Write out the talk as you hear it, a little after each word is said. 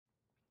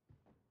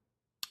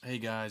Hey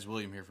guys,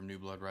 William here from New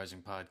Blood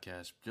Rising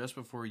Podcast. Just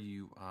before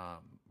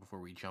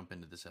we jump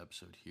into this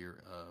episode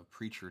here,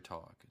 Preacher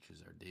Talk, which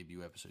is our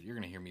debut episode. You're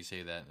going to hear me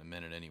say that in a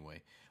minute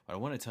anyway. What I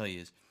want to tell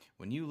you is,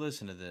 when you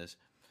listen to this,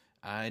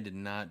 I did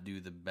not do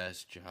the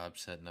best job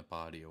setting up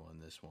audio on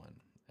this one.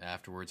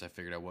 Afterwards, I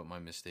figured out what my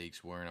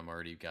mistakes were, and I'm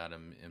already got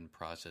them in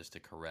process to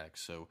correct.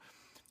 So,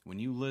 when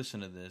you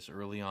listen to this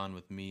early on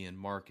with me and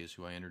Marcus,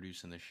 who I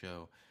introduced in the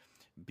show,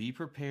 be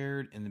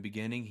prepared. In the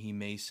beginning, he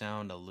may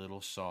sound a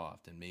little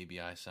soft, and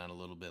maybe I sound a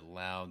little bit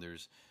loud.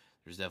 There's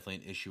definitely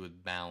an issue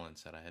with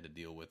balance that I had to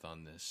deal with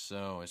on this.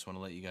 So I just want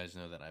to let you guys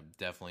know that I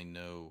definitely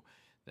know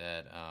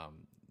that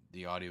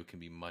the audio can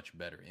be much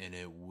better, and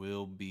it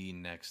will be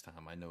next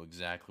time. I know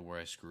exactly where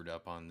I screwed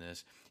up on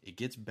this. It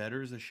gets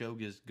better as the show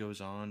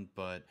goes on,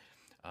 but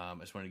I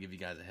just want to give you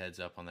guys a heads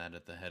up on that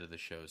at the head of the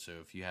show. So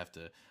if you have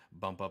to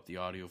bump up the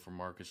audio for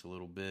Marcus a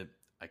little bit,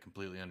 I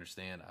completely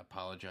understand. I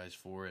apologize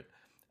for it.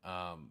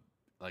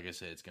 Like I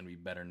said, it's going to be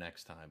better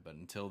next time. But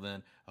until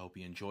then, I hope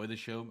you enjoy the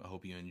show. I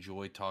hope you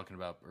enjoy talking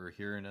about or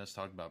hearing us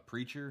talk about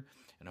Preacher,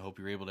 and I hope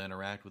you're able to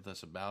interact with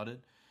us about it.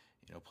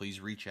 Please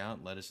reach out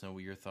and let us know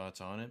what your thoughts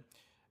on it.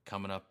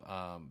 Coming up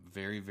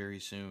very, very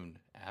soon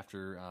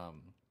after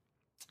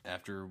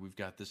we've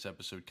got this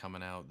episode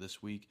coming out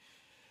this week,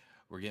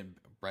 we're getting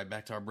right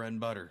back to our bread and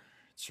butter.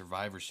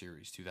 Survivor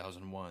Series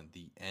 2001.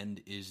 The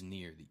end is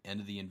near. The end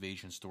of the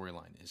invasion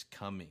storyline is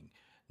coming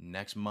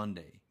next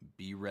Monday.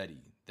 Be ready.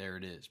 There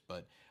it is.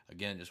 But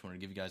again, just wanted to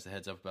give you guys the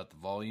heads up about the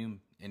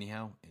volume.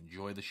 Anyhow,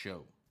 enjoy the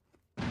show.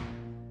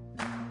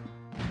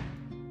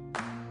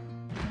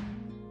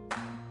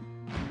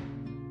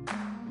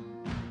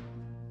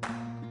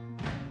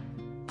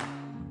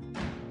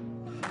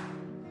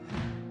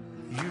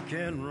 You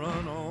can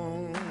run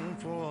on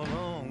for a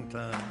long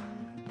time.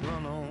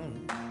 Run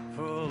on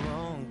for a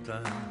long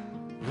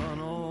time.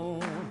 Run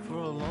on for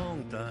a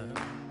long time.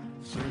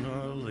 Sooner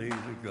or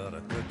later,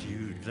 gotta cut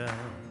you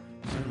down.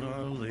 Sooner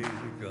or later,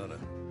 gotta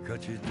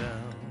cut you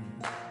down.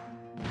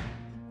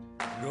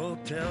 Go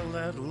tell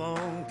that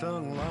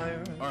long-tongued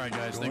liar. All right,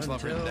 guys, thanks a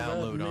lot for the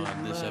download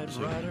on this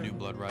episode of the New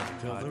Blood Rising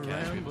Podcast. We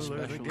have a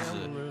special, this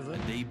is a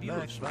debut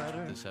of sorts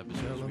with this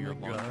episode, as we are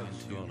launching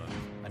into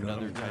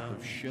another type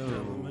of show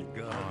on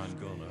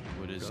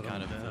what is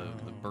kind of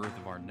the birth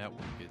of our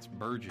network. It's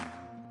burgeoning.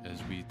 As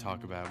we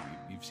talk about,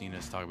 you've seen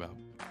us talk about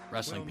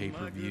wrestling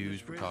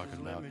pay-per-views, we're talking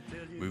about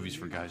movies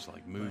for guys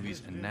like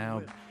movies, and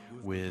now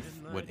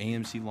with what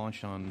AMC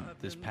launched on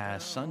this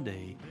past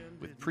Sunday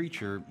with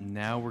Preacher,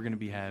 now we're going to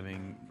be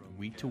having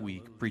week to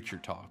week Preacher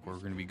Talk, where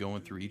we're going to be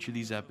going through each of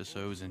these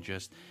episodes and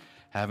just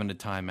having a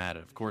time at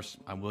it. Of course,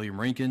 I'm William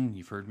Rinkin.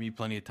 You've heard me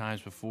plenty of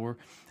times before.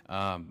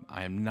 I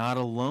am not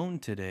alone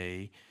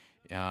today.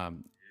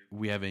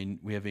 We have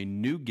a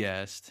new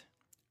guest,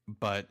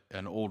 but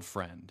an old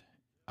friend.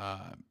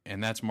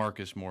 And that's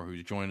Marcus Moore,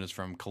 who's joined us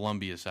from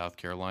Columbia, South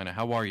Carolina.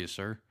 How are you,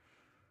 sir?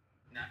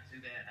 Not too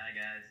bad. Hi,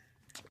 guys.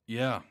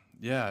 Yeah.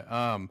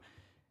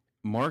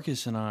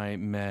 Marcus and I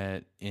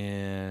met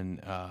in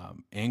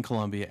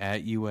Columbia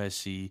at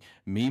USC.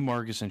 Me,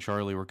 Marcus, and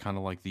Charlie were kind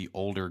of like the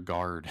older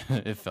guard.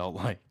 It felt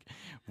like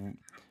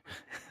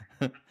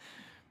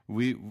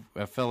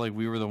I felt like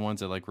we were the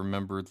ones that like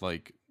remembered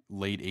like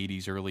late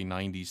 80s, early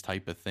 90s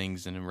type of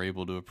things and were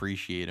able to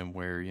appreciate them,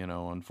 where,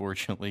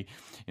 unfortunately,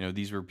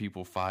 these were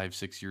people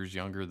 5-6 years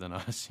younger than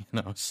us,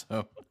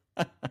 so.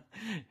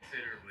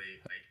 Considerably,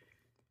 like,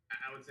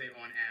 I would say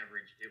on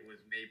average, it was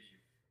maybe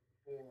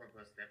 4 of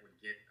us that would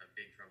get a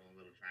Big Trouble in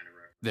Little China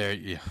Restaurant. There,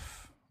 yeah,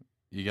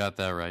 you got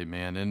that right,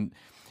 man. And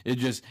it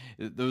just,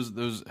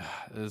 those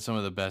some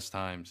of the best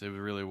times. It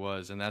really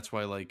was. And that's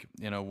why, like,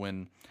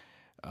 when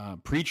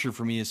Preacher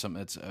for me is something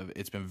that's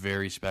it's been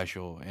very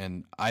special.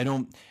 And I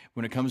don't,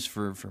 when it comes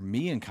for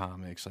me in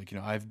comics, like,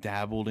 I've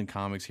dabbled in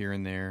comics here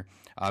and there.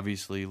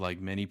 Obviously, like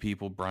many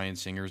people, Bryan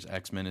Singer's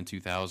X-Men in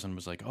 2000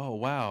 was like, oh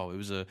wow, it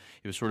was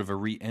sort of a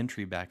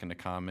re-entry back into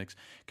comics.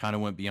 Kind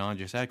of went beyond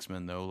just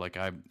X-Men though. Like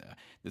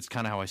that's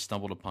kind of how I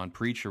stumbled upon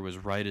Preacher. Was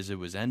right as it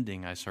was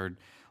ending, I started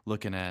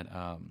looking at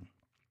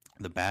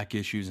the back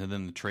issues and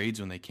then the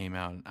trades when they came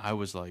out, and I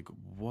was like,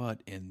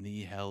 what in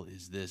the hell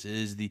is this?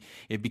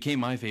 It became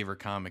my favorite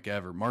comic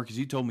ever. Marcus,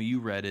 you told me you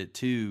read it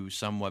too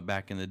somewhat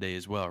back in the day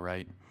as well,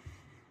 right?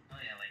 Oh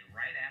yeah, like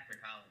right after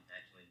college,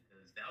 actually,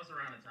 because that was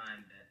around the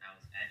time that I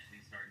was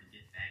actually starting to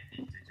get back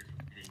into just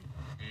reading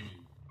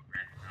any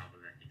graphic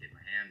novel that I could get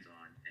my hands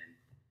on. And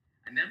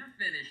I never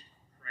finished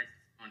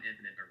Crisis on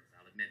Infinite Earths,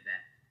 I'll admit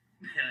that.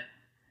 But,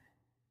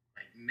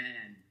 like,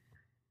 man,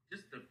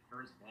 just the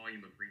first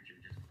volume of Preacher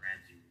just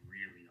grabs you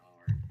really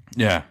hard.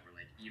 Yeah. Or,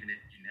 like, even if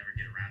you never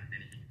get around to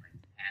finishing, like,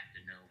 you have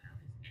to know how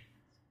it ends.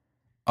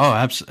 Oh,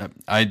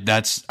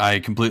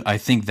 absolutely. I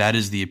think that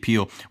is the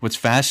appeal. What's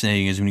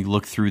fascinating is when you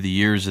look through the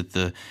years at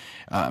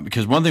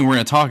because one thing we're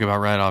going to talk about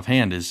right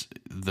offhand is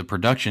the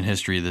production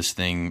history of this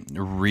thing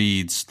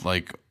reads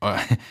like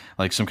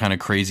some kind of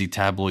crazy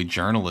tabloid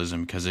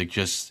journalism, because it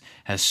just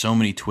has so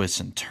many twists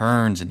and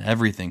turns and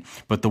everything.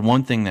 But the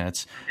one thing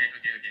that's Okay.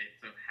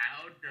 So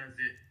how does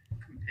it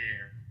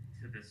compare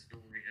to the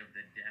story of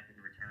the death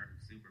and return of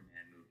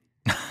Superman movie?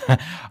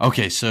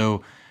 Okay,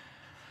 so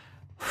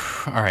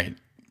all right.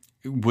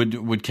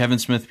 Would Kevin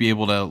Smith be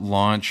able to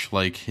launch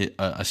like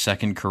a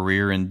second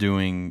career in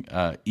doing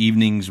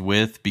evenings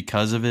with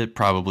because of it?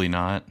 Probably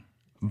not.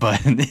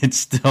 But it's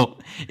still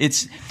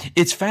it's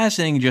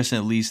fascinating, just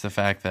at least the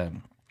fact that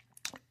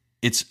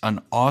it's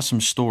an awesome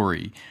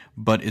story,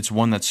 but it's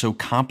one that's so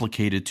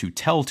complicated to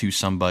tell to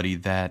somebody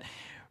that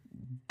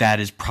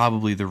is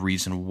probably the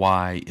reason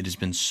why it has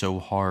been so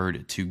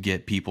hard to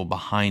get people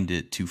behind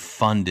it, to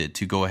fund it,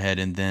 to go ahead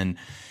and then,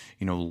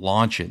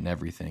 launch it and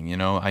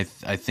everything. I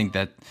think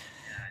that. Yeah,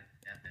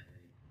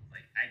 definitely.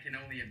 Like, I can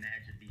only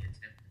imagine the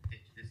attempt to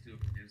pitch this to a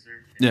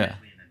producer, Yeah.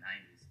 especially in the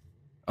 90s.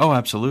 Oh,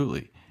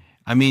 absolutely.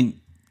 I mean,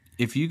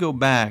 if you go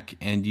back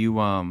and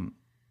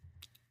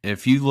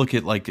if you look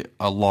at like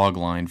a log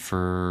line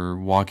for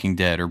Walking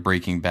Dead or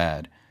Breaking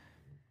Bad,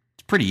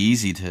 it's pretty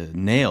easy to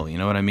nail. You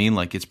know what I mean?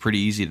 Like, it's pretty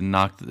easy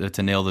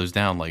to nail those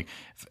down. Like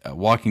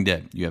Walking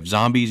Dead, you have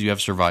zombies, you have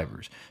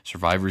survivors.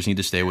 Survivors need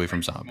to stay away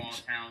from zombies. Small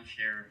town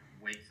sheriff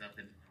wakes up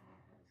in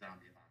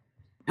zombie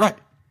apocalypse. Right.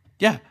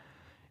 Yeah.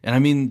 And I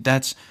mean,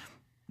 that's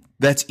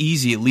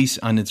easy, at least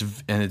on its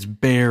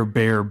bare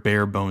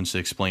bones to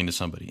explain to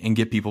somebody and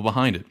get people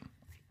behind it.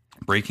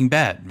 Breaking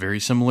Bad, very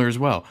similar as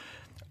well.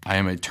 I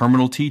am a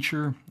terminal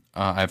teacher.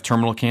 I have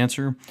terminal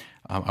cancer.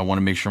 I want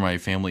to make sure my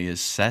family is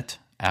set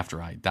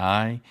after I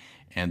die.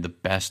 And the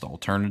best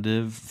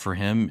alternative for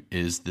him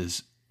is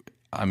this,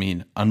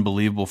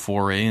 unbelievable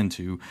foray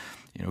into,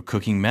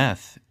 cooking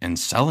meth and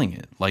selling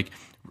it. Like,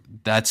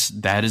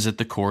 that is at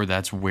the core.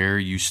 That's where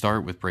you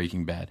start with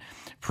Breaking Bad.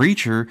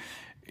 Preacher,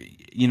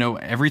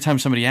 every time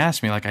somebody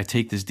asks me, like, I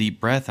take this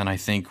deep breath and I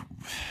think,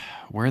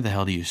 where the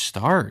hell do you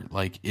start?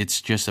 Like,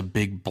 it's just a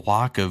big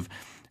block of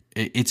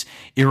it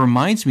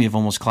reminds me of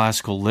almost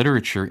classical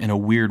literature in a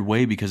weird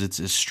way because it's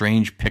a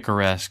strange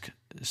picaresque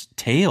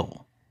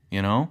tale, Oh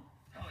yeah,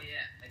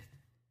 like,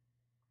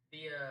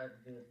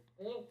 the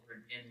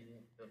foreword in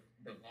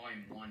the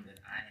volume 1 that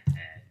I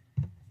had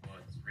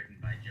was written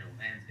by Joe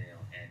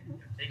Lansdale, and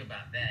the thing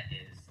about that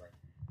is, like,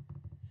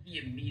 he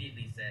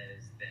immediately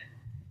says that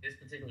this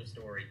particular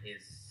story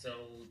is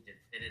so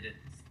definitive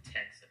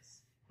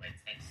Texas,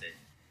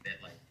 that,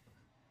 like,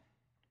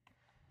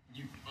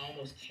 you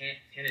almost can't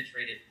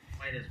penetrate it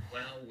quite as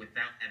well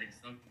without having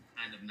some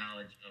kind of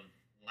knowledge of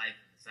life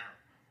in the South.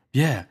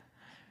 Yeah.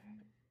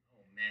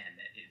 Oh man,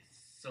 that is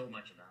so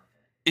much about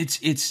that.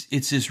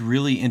 It's this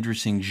really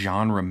interesting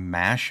genre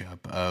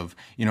mashup of,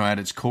 at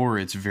its core,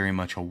 it's very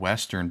much a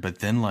Western, but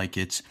then like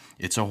it's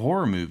a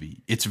horror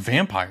movie. It's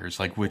vampires,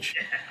 like, which,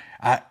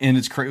 and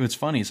it's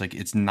funny. It's like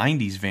it's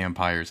 90s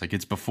vampires, like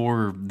it's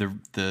before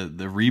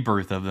the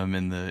rebirth of them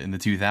in the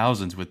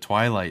 2000s with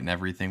Twilight and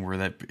everything, where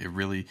that it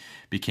really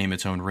became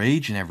its own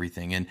rage and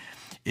everything. And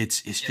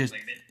it's just.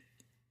 Like,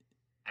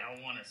 I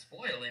don't want to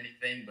spoil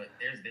anything, but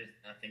there's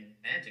nothing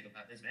magic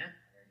about this vampire.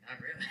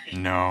 Not really.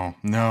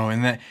 No,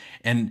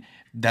 and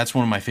that's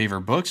one of my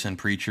favorite books in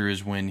Preacher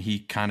is when he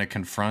kind of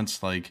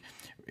confronts, like,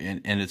 and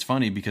it's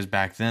funny because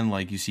back then,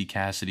 like, you see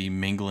Cassidy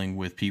mingling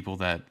with people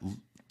that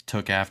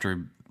took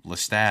after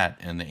Lestat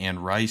and the Anne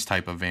Rice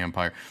type of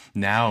vampire.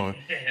 Now,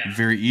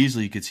 very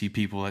easily you could see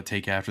people that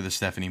take after the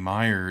Stephenie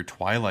Meyer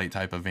Twilight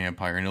type of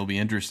vampire, and it'll be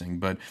interesting.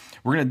 But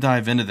we're gonna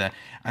dive into that.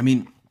 I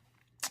mean,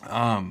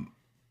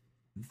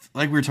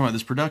 like we were talking about,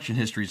 this production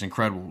history is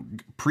incredible.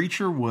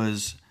 Preacher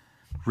was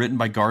written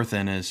by Garth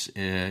Ennis.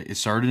 It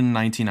started in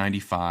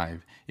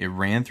 1995. It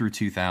ran through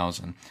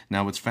 2000.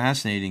 Now, what's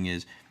fascinating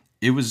is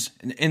it was,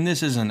 and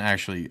this isn't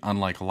actually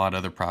unlike a lot of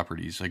other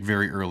properties, like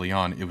very early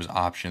on, it was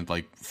optioned,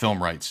 like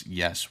film rights.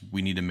 Yes,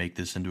 we need to make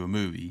this into a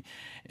movie.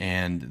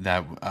 And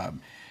that,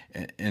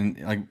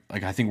 and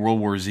like I think World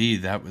War Z,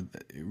 that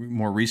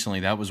more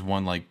recently, that was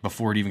one, like,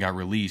 before it even got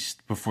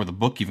released, before the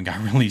book even got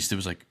released, it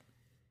was like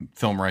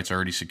film rights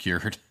already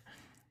secured.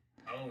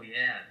 Oh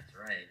yeah, that's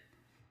right.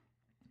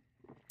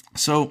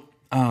 So,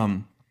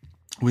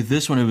 with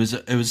this one, it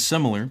was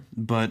similar,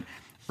 but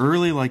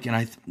early, like,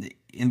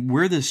 and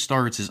where this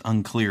starts is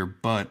unclear,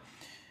 but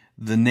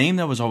the name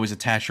that was always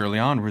attached early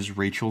on was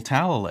Rachel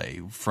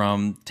Talalay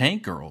from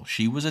Tank Girl.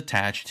 She was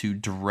attached to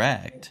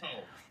direct.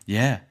 Oh.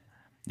 Yeah.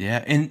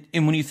 And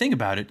when you think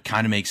about it,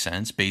 kind of makes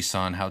sense based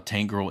on how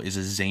Tank Girl is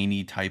a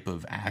zany type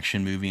of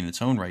action movie in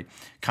its own right.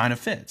 Kind of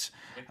fits.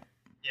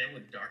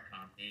 With dark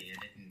comedy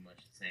in much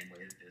the same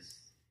way that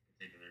this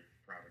particular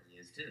property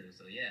is too.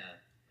 So yeah,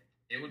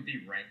 it would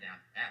be right down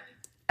the alley.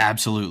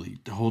 Absolutely.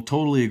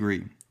 Totally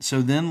agree.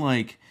 So then,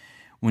 like,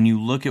 when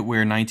you look at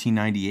where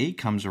 1998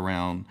 comes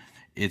around,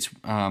 it's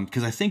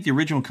because I think the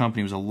original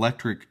company was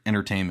Electric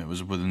Entertainment,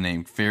 was with a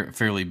name,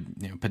 fairly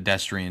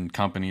pedestrian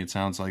company, it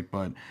sounds like.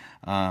 But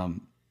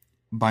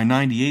by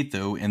 98,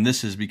 though, and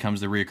this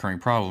becomes the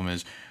reoccurring problem,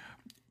 is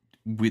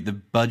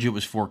the budget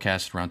was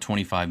forecasted around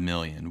 $25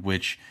 million,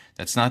 which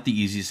that's not the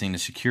easiest thing to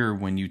secure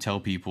when you tell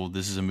people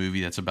this is a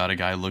movie that's about a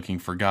guy looking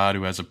for God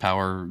who has a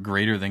power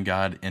greater than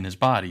God in his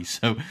body.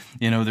 So,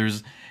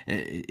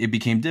 it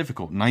became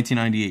difficult.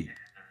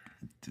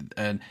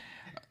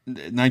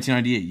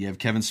 1998, you have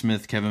Kevin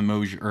Smith,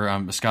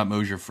 Scott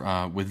Mosier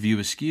with View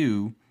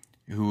Askew,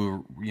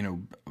 who were,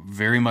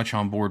 very much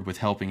on board with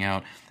helping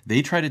out,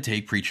 they tried to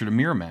take Preacher to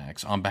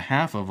Miramax on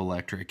behalf of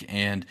Electric,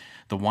 and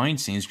the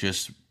Weinsteins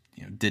just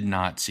did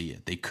not see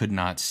it. They could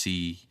not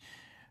see.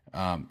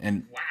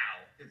 And wow,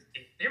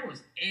 if there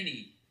was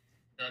any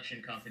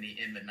production company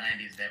in the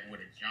 90s that would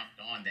have jumped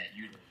on that,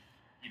 you'd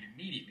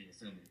immediately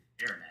assume it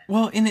was Miramax.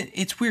 Well, and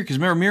it's weird because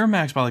remember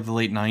Miramax by like the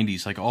late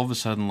 90s, like all of a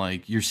sudden,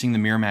 like you're seeing the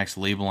Miramax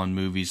label on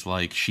movies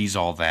like She's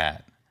All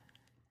That.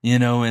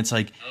 And it's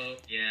like, oh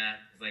yeah,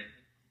 it's like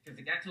because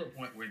it got to a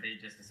point where they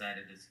just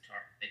decided to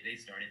start. They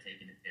started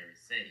taking it very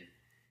safe.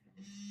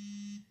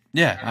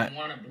 Yeah, I don't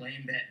want to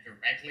blame that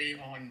directly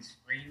on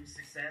Scream's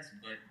success,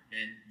 but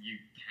then you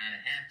kind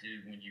of have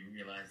to when you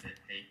realize that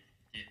they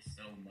get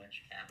so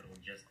much capital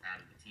just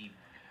out of the team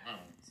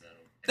alone. So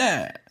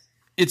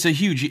it's a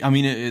huge. I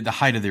mean, the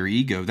height of their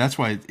ego. That's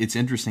why it's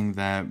interesting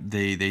that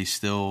they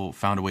still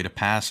found a way to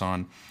pass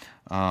on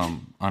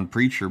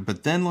Preacher.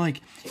 But then,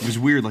 like, it was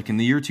weird. Like in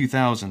the year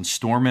 2000,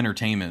 Storm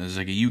Entertainment is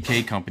like a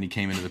UK company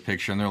came into the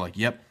picture, and they're like,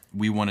 "Yep,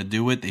 we want to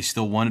do it." They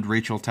still wanted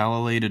Rachel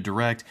Talalay to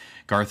direct.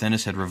 Garth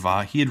Ennis had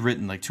He had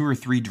written like 2 or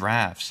 3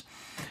 drafts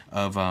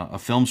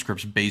of film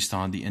scripts based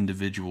on the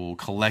individual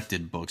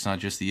collected books, not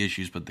just the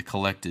issues, but the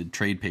collected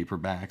trade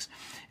paperbacks.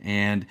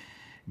 And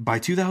by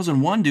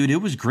 2001, dude, it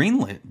was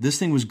greenlit. This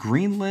thing was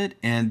greenlit,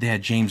 and they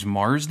had James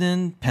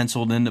Marsden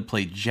penciled in to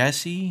play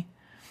Jesse,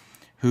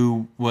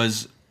 who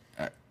was,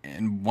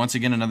 and once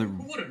again, another.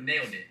 Who would have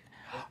nailed it?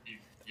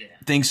 Yeah.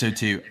 Think so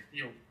too. I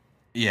feel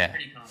Yeah.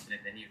 pretty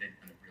confident that he would have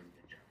done a really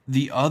good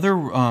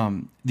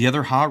job. The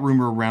other hot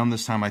rumor around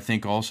this time, I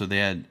think also they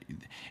had,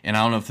 and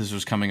I don't know if this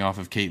was coming off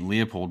of Kate and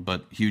Leopold,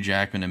 but Hugh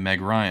Jackman and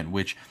Meg Ryan,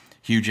 which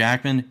Hugh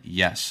Jackman,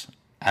 yes,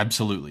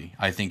 absolutely.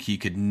 I think he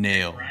could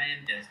nail.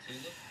 Ryan does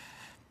Tulip.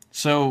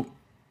 So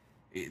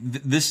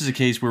this is a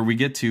case where we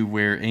get to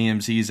where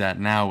AMC is at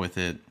now with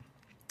it.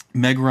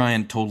 Meg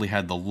Ryan totally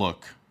had the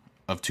look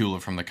of Tula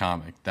from the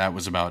comic. That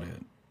was about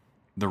it.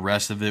 The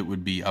rest of it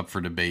would be up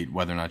for debate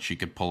whether or not she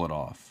could pull it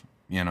off.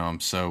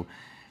 So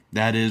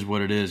that is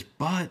what it is.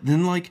 But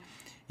then,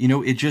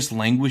 it just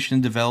languished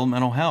in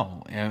developmental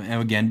hell.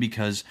 And again,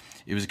 because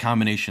it was a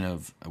combination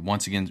of,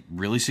 once again,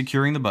 really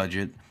securing the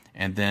budget,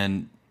 and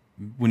then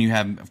when you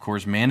have, of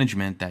course,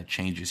 management that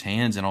changes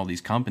hands in all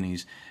these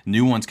companies,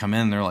 new ones come in,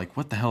 and they're like,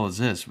 what the hell is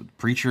this?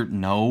 Preacher,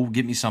 no,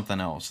 get me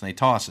something else. And they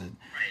toss it. Right,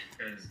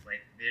 because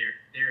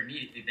they're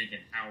immediately thinking,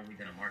 how are we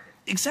going to market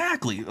it?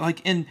 Exactly.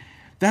 And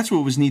that's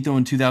what was neat, though,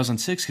 in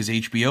 2006, because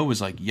HBO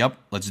was like, yep,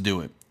 let's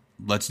do it.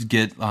 Let's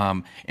get,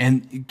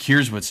 and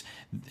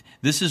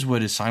this is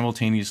what is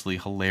simultaneously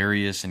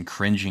hilarious and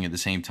cringing at the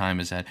same time,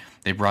 is that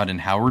they brought in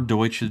Howard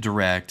Deutsch to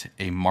direct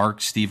a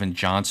Mark Steven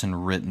Johnson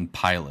written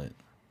pilot.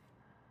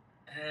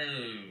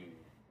 Oh.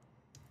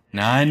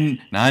 Now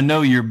I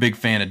know you're a big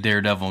fan of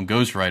Daredevil and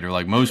Ghost Rider,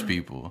 like most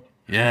people.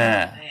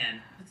 Yeah. Oh,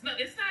 man, it's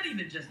not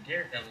even just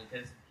Daredevil,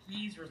 because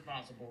he's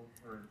responsible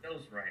for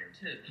Ghost Rider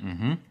too.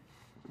 Mm-hmm.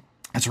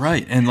 That's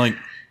right, and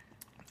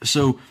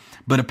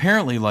but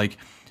apparently,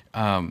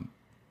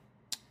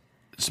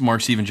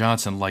 Mark Steven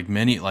Johnson, like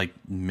many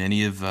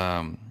of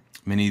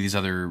these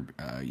other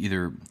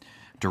either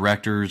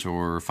directors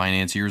or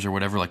financiers or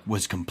whatever,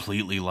 was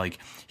completely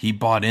he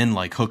bought in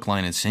hook,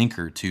 line, and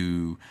sinker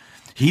to.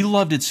 He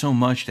loved it so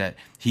much that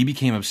he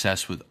became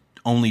obsessed with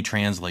only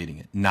translating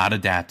it, not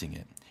adapting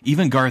it.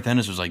 Even Garth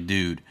Ennis was like,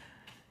 dude,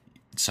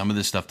 some of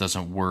this stuff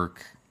doesn't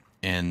work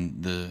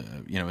in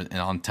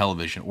on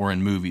television or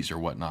in movies or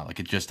whatnot.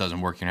 It just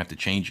doesn't work. You're gonna have to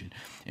change it.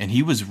 And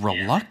he was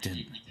reluctant.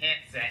 You can't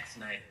Zack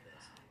Snyder this.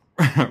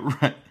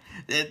 Right.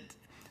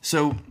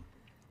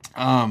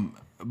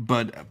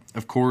 But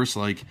of course,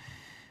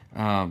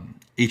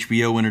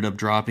 HBO ended up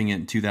dropping it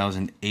in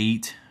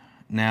 2008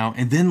 now.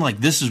 And then,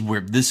 this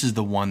is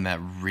the one that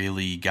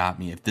really got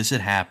me. If this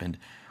had happened,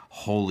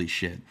 holy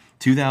shit.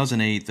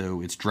 2008,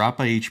 though, it's dropped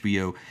by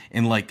HBO.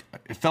 And, it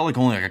felt like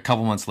only a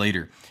couple months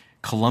later,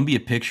 Columbia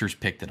Pictures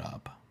picked it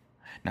up.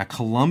 Now,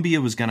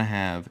 Columbia was going to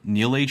have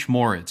Neil H.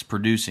 Moritz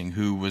producing,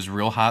 who was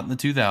real hot in the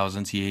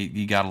 2000s.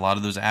 He got a lot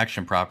of those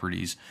action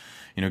properties,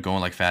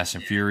 going like Fast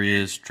and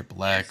Furious,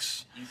 Triple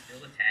X. He's still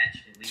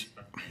attached, at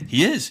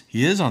least.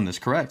 He is on this,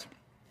 correct.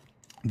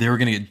 They were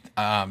going to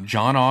get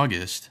John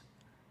August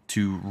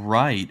to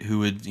write, who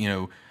would,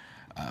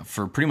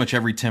 for pretty much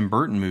every Tim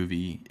Burton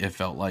movie, it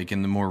felt like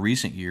in the more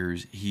recent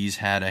years, he's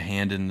had a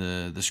hand in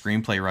the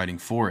screenplay writing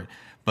for it.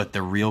 But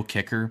the real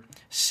kicker,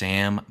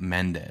 Sam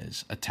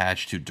Mendes,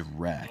 attached to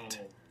direct.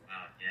 Oh,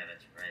 wow, yeah,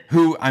 that's right.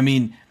 Who, I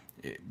mean,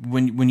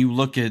 when you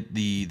look at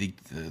the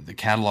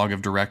catalog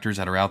of directors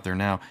that are out there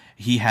now,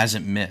 he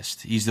hasn't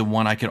missed. He's the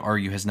one I could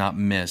argue has not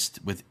missed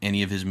with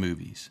any of his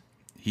movies.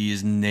 He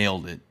has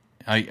nailed it.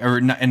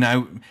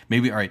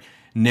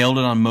 Nailed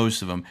it on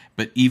most of them.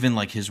 But even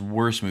his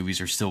worst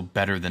movies are still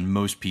better than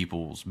most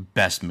people's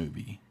best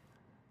movie.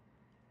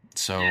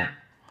 So. Yeah.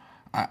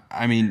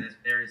 I mean, that's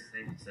very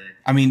safe to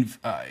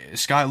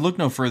say. Look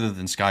no further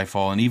than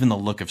Skyfall, and even the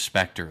look of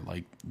Spectre.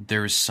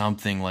 There's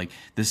something like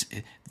this.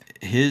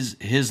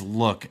 His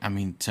look. I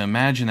mean, to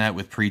imagine that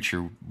with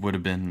Preacher would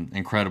have been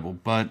incredible.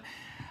 But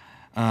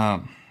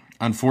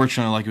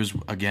unfortunately, like it was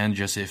again,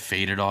 just it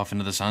faded off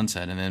into the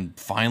sunset, and then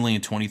finally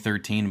in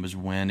 2013 was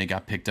when it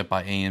got picked up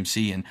by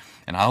AMC, and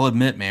I'll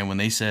admit, man, when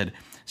they said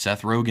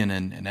Seth Rogen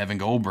and Evan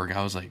Goldberg,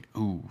 I was like,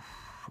 ooh,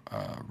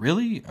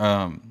 really?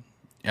 Yeah,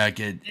 I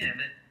get. Yeah,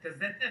 because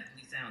that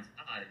definitely sounds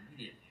odd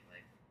immediately.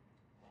 Like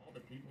all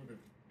the people that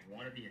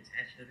want to be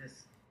attached to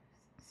this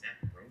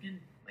Seth Rogen,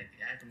 like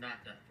the guy from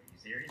Knocked Up. Are you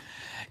serious?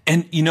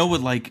 And you know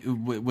what? Like,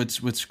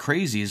 what's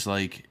crazy is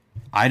like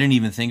I didn't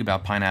even think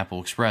about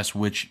Pineapple Express,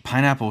 which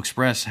Pineapple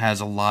Express has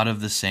a lot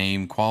of the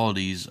same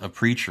qualities of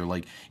Preacher.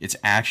 Like its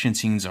action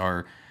scenes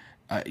are,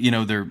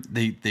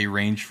 they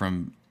range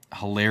from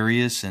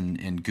hilarious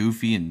and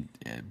goofy and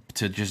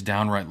to just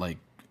downright like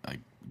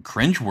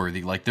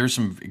cringeworthy. Like there's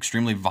some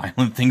extremely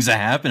violent things that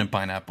happen in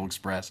Pineapple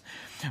Express,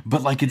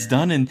 but like it's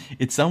done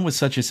with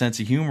such a sense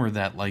of humor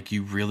that like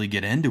you really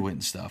get into it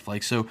and stuff.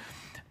 Like so.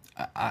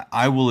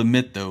 I will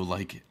admit though,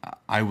 like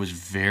I was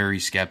very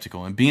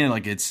skeptical, and being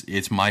like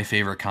it's my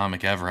favorite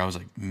comic ever, I was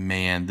like,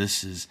 man,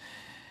 this is.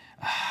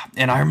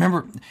 And I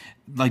remember,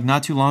 like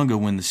not too long ago,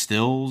 when the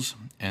stills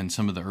and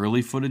some of the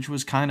early footage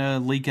was kind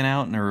of leaking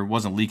out, or it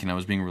wasn't leaking, it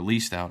was being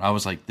released out. I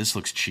was like, this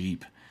looks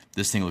cheap.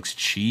 This thing looks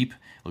cheap.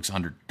 It looks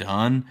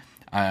underdone.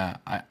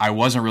 I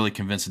wasn't really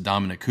convinced of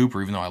Dominic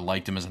Cooper, even though I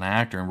liked him as an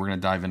actor, and we're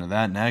gonna dive into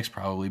that next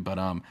probably. But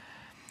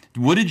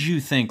what did you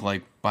think?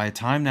 Like by the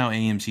time now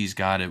AMC's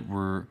got it,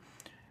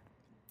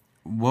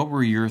 what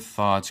were your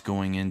thoughts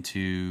going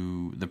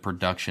into the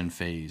production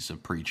phase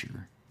of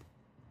Preacher?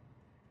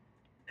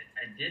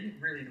 I didn't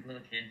really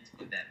look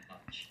into it that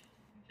much.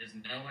 Just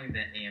knowing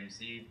that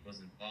AMC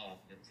was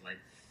involved, it was like,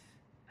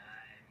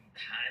 I'm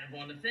kind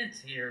of on the fence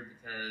here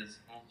because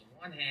on the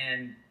one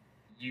hand,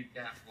 you've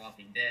got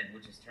Walking Dead,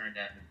 which has turned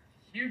out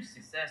a huge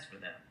success for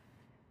them.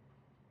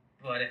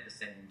 But at the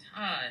same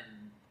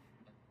time,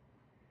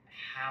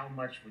 how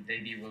much would they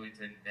be willing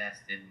to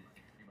invest in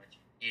like, pretty much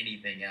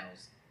anything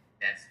else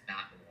that's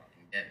not The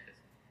Walking Dead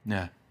business?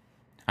 Yeah,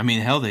 I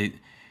mean, hell, they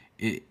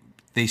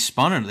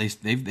spun it.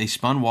 They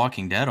spun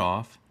Walking Dead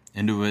off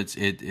into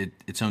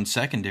its own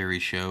secondary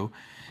show,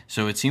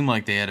 so it seemed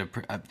like they had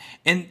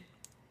and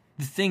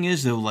the thing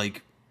is though,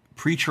 like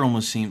Preacher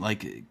almost seemed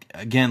like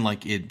again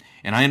like it,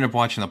 and I ended up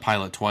watching the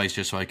pilot twice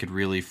just so I could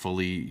really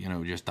fully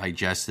just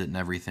digest it and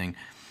everything.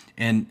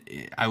 And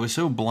I was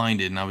so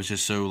blinded, and I was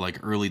just so like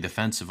early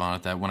defensive on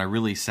it that when I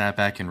really sat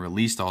back and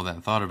released all that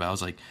and thought about it, I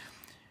was like,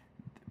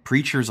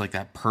 Preacher's like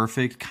that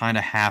perfect kind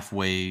of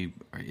halfway.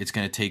 It's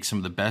going to take some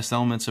of the best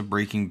elements of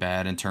Breaking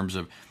Bad in terms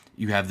of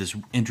you have this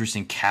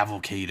interesting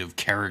cavalcade of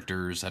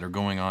characters that are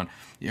going on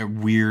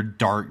weird,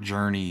 dark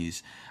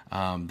journeys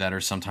that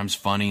are sometimes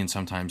funny and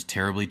sometimes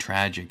terribly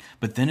tragic.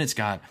 But then it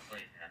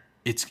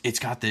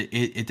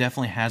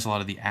definitely has a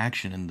lot of the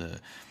action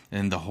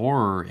and the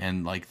horror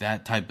and like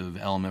that type of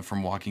element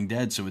from Walking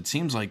Dead. So it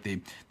seems like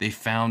they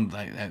found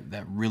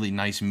that really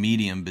nice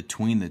medium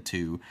between the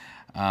two.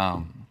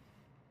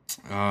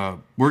 We're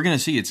gonna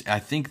see. I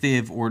think they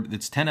have ordered.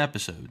 It's 10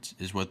 episodes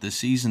is what this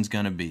season's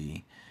gonna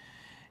be.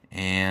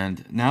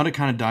 And now to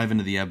kind of dive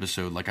into the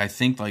episode, like I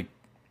think like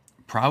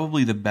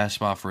probably the best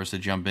spot for us to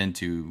jump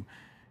into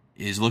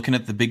is looking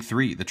at the big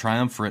three, the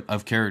triumvirate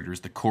of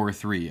characters, the core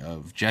three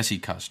of Jesse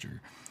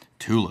Custer,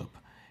 Tulip,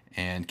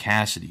 and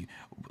Cassidy.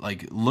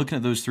 Like looking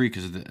at those three,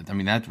 because I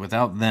mean that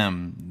without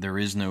them there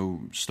is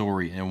no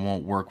story, and it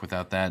won't work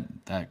without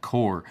that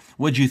core.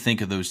 What'd you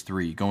think of those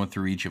three? Going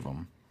through each of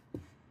them.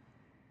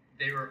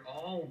 They were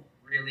all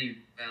really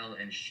well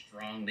and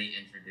strongly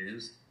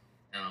introduced.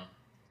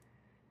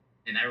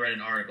 And I read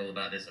an article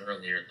about this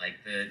earlier. Like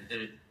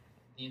the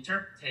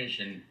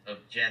interpretation of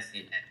Jesse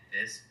at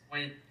this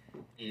point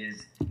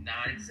is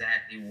not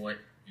exactly what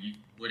you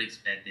would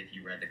expect if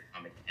you read the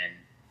comic. And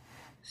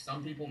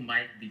some people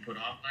might be put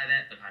off by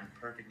that, but I'm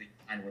perfectly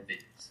fine with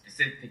it,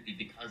 specifically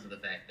because of the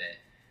fact that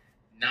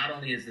not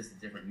only is this a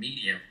different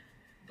medium,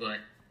 but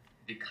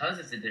because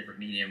it's a different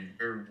medium,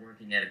 we're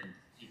working at a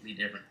completely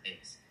different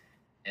pace.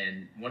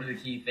 And one of the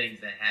key things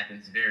that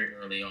happens very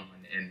early on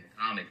in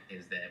the comic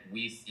is that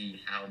we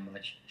see how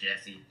much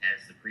Jesse,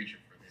 as the Preacher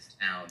for this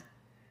town,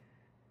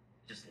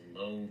 just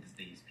loathes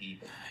these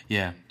people.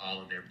 Yeah. And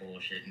all of their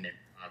bullshit and their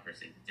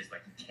hypocrisy. Just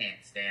like he can't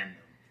stand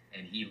them,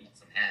 and he lets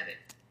them have it.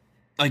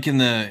 Like in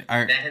the...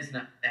 that hasn't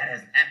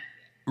happened yet.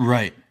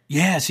 Right.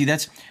 Yeah, see,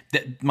 that's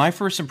my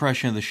first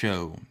impression of the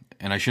show,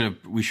 and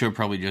we should have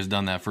probably just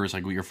done that first,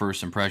 like your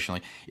first impression.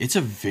 Like, it's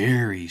a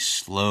very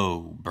slow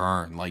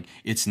burn. Like,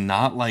 it's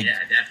not like... Yeah,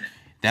 definitely.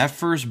 That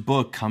first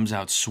book comes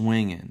out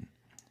swinging.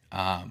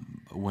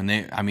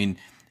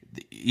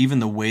 Even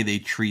the way they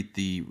treat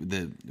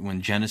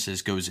when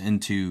Genesis goes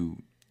into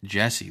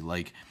Jesse,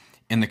 like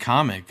in the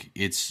comic,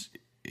 it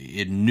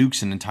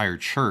nukes an entire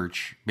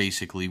church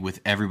basically with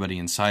everybody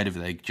inside of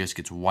it. That just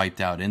gets wiped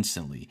out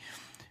instantly.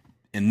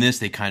 In this,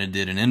 they kind of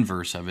did an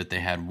inverse of it.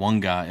 They had one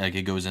guy, like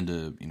it goes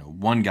into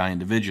one guy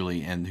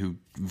individually, and who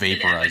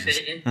vaporizes. Yeah,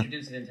 they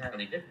introduce it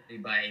entirely differently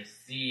by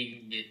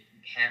seeing it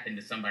happen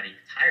to somebody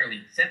entirely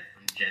separate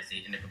from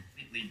Jesse in a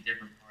completely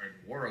different part of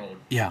the world.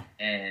 Yeah,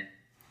 and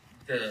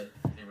the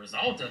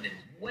result of it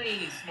is way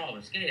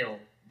smaller scale,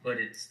 but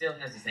it still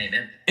has the same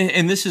impact.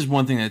 And this is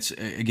one thing that's,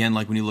 again,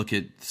 like when you look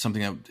at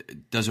something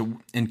that does it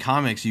in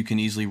comics, you can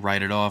easily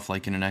write it off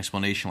like in an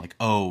explanation, like,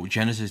 oh,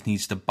 Genesis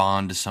needs to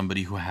bond to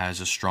somebody who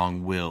has a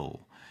strong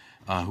will,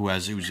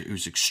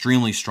 who's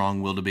extremely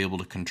strong will to be able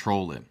to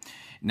control it.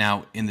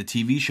 Now, in the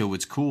TV show,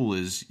 what's cool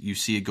is you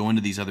see it go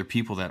into these other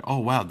people that, oh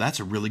wow,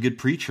 that's a really good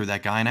preacher,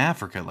 that guy in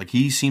Africa. Like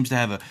he seems to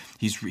have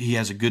he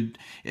has a good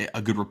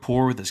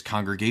rapport with his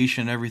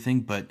congregation and everything,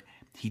 but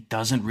he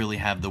doesn't really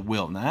have the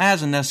will. Now, that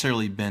hasn't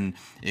necessarily been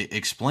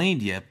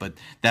explained yet, but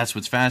that's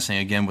what's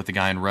fascinating, again, with the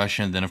guy in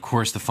Russia, and then, of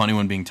course, the funny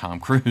one being Tom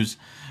Cruise.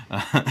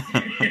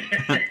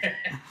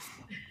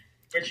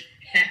 Which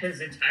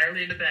happens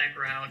entirely in the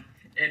background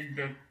in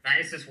the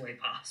nicest way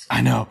possible.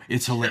 I know.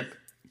 It's hilarious.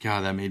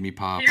 God, that made me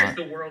pop. Here's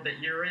the world that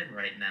you're in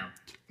right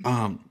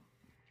now.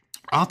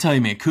 I'll tell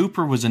you, man,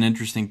 Cooper was an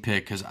interesting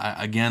pick because,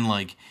 again,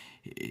 like,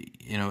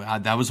 you know,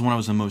 that was one I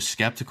was the most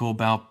skeptical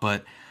about,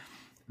 but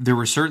there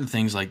were certain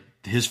things like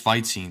his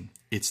fight scene.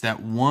 It's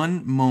that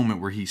one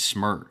moment where he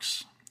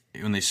smirks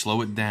when they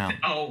slow it down.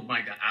 Oh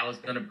my God, I was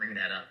going to bring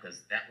that up because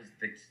that was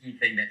the key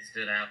thing that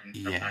stood out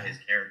about his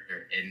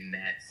character in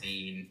that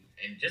scene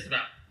and just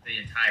about the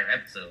entire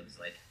episode. It's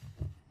like,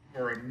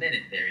 for a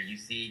minute there, you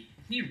see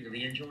he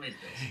really enjoys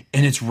this.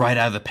 And it's right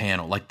out of the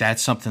panel. Like,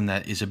 that's something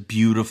that is a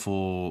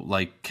beautiful,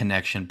 like,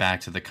 connection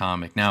back to the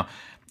comic. Now,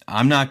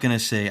 I'm not going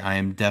to say I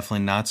am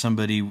definitely not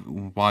somebody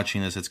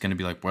watching this that's going to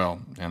be like,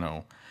 well, you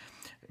know,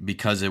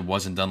 because it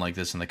wasn't done like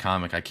this in the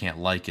comic, I can't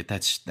like it.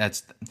 That's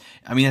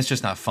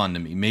just not fun to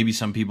me. Maybe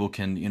some people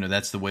can, you know,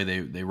 that's the way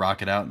they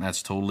rock it out, and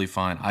that's totally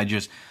fine.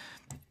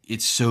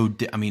 It's so,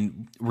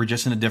 we're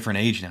just in a different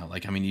age now.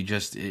 Like, I mean,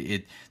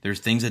 there's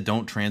things that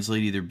don't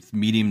translate either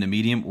medium to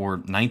medium or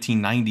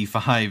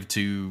 1995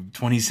 to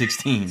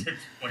 2016. To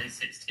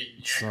 2016,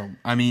 yeah. So,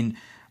 I mean,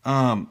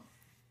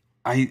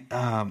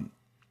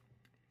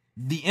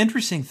 the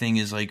interesting thing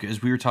is, like,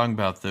 as we were talking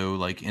about, though,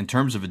 like, in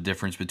terms of a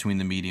difference between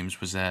the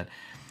mediums, was that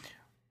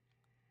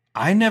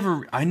I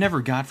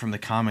never got from the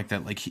comic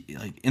that, like,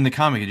 in the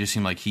comic, it just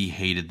seemed like he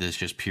hated this,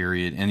 just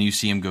period. And you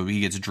see him he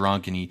gets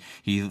drunk and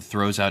he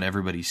throws out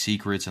everybody's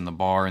secrets in the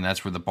bar, and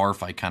that's where the bar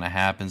fight kind of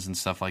happens and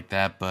stuff like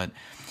that. But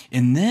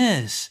in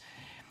this,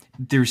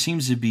 there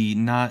seems to be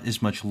not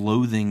as much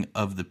loathing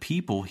of the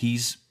people.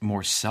 He's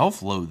more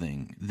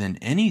self-loathing than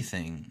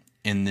anything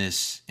in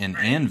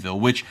Anvil,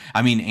 which,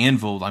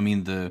 Anvil,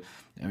 the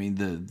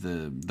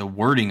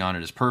wording on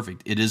it is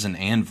perfect. It is an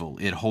anvil.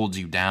 It holds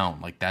you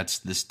down. Like, that's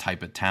this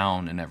type of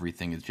town and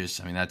everything. It's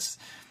just, that's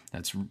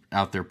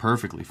out there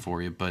perfectly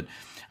for you. But,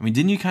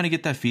 didn't you kind of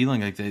get that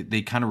feeling like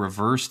they kind of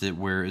reversed it,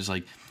 where it's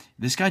like,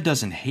 this guy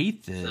doesn't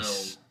hate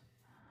this,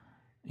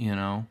 you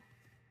know?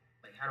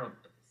 Like, how do,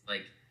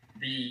 like,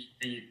 the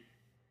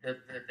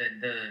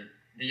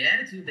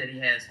attitude that he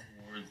has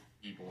towards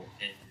people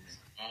is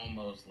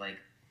almost like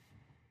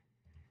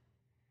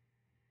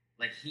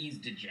he's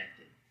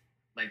dejected.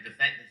 Like, the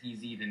fact that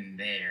he's even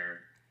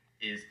there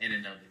is in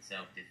and of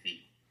itself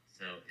defeat.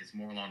 So it's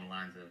more along the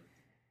lines of,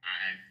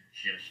 I'm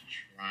just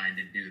trying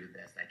to do the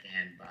best I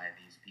can by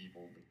these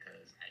people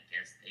because I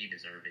guess they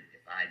deserve it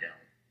if I don't.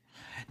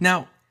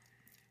 Now,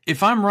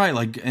 if I'm right,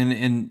 like,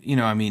 and you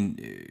know,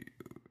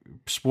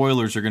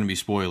 spoilers are going to be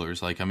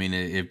spoilers. Like,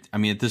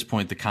 at this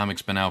point, the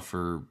comic's been out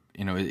for,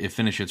 you know, it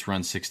finished its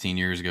run 16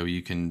 years ago.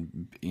 You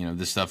can, you know,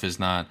 this stuff is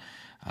not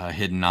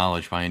hidden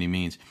knowledge by any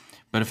means.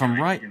 But if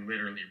I'm right, you can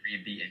literally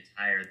read the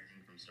entire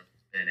thing from start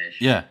to finish.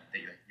 Yeah,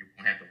 you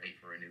won't have to wait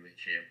for a new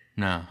issue.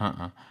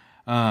 No,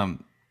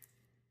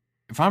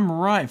 if I'm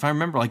right, if I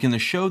remember, like in the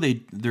show,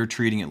 they're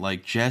treating it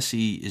like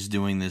Jesse is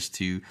doing this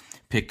to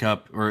pick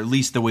up, or at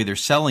least the way they're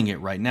selling it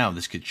right now.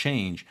 This could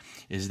change.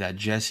 Is that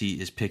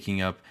Jesse is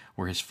picking up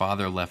where his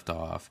father left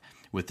off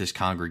with this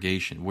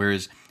congregation,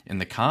 whereas in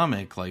the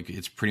comic, like,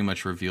 it's pretty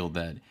much revealed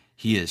that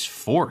he is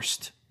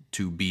forced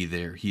to be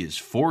there. He is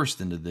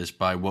forced into this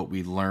by what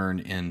we learn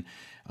in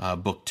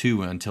book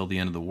 2 Until the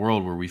End of the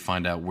World, where we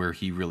find out where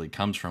he really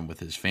comes from with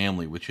his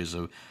family, which is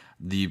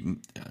the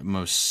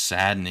most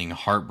saddening,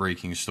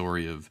 heartbreaking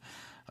story of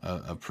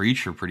a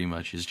preacher. Pretty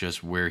much is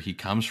just where he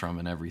comes from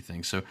and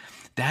everything. So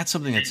that's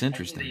something that's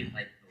interesting. Only,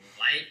 like,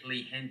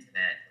 lightly hinted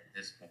at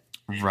this point.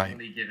 They've right.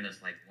 only given us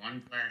like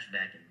one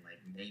flashback and like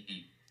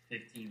maybe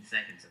 15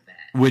 seconds of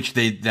that. Which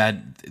they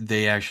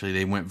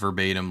went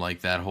verbatim, like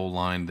that whole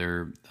line.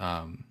 They're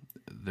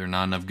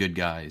not enough good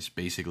guys,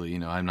 basically. You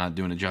know, I'm not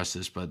doing it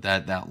justice, but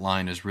that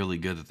line is really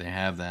good that they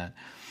have that.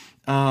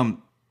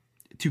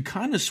 To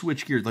kind of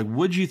switch gears, like,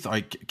 would you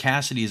like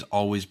Cassidy has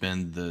always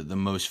been the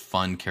most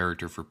fun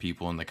character for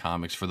people in the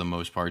comics for the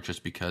most part,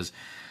 just because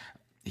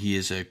he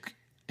is it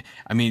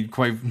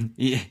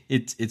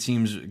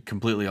seems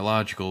completely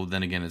illogical.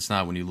 Then again, it's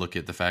not when you look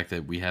at the fact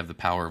that we have the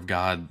power of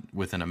God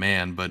within a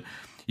man, but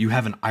you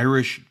have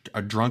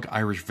a drunk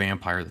Irish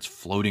vampire that's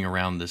floating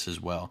around this as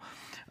well.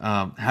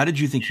 How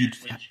do you think he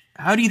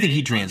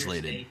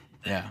translated?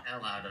 The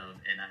hell out of,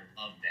 and I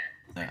love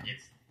that. Yeah.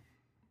 It's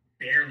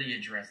barely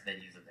addressed that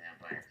he's a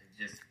vampire.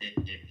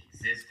 It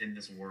exists in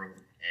this world,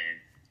 and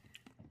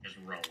just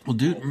roll. Well,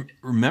 dude,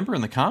 remember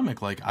in the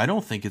comic, like, I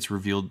don't think it's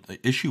revealed.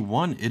 Issue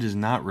 1, it is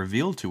not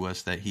revealed to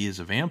us that he is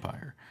a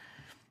vampire.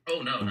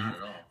 Oh, no, not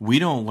at all. We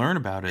don't learn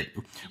about it.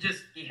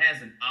 He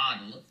has an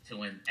odd look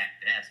to him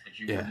at best, but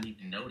you wouldn't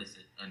even notice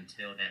it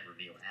until that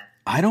reveal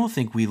happens. I don't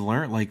think we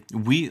learn,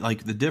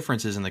 the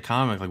difference is in the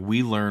comic, like,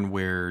 we learn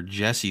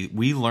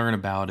we learn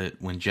about it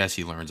when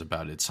Jesse learns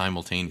about it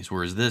simultaneous,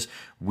 whereas this,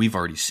 we've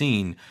already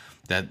seen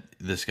that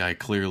this guy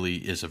clearly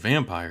is a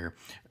vampire.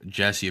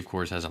 Jesse, of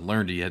course, hasn't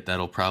learned it yet.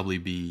 That'll probably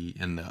be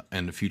in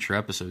the future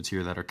episodes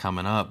here that are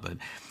coming up. But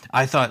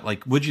I thought,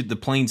 like, the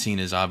plane scene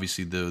is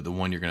obviously the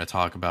one you're going to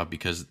talk about,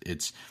 because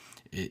it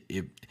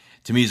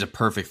to me is a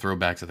perfect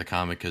throwback to the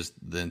comic, because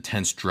the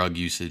intense drug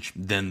usage,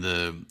 then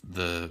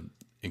the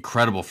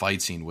incredible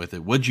fight scene with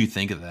it. What'd you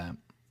think of that?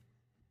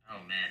 Oh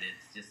man,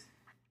 it's just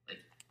like,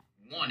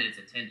 one, it's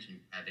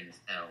attention grabbing as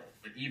hell.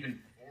 But even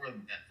before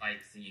that fight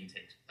scene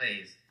takes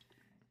place,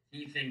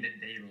 the thing that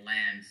they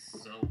land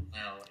so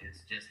well is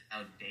just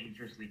how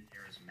dangerously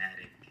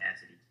charismatic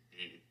Cassidy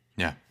can be.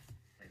 Yeah.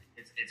 Like,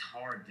 it's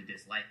hard to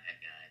dislike that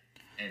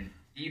guy. And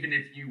even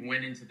if you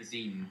went into the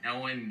scene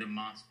knowing the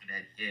monster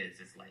that he is,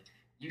 it's like,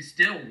 you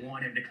still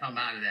want him to come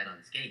out of that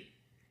unscathed.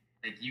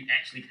 Like, you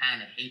actually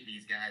kind of hate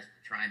these guys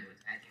for trying to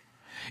attack him.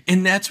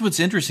 And that's what's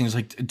interesting is,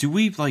 like, do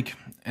we, like,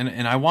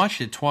 and I watched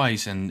it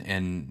twice,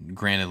 and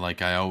granted,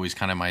 like, I always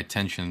kind of, my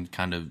attention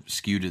kind of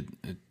skewed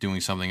at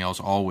doing something else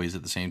always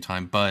at the same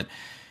time, but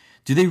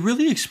do they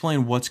really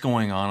explain what's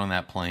going on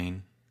that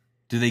plane?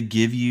 Do they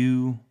give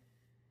you...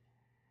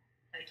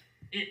 Like,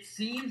 it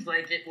seems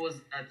like it was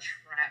a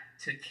trap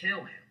to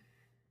kill him.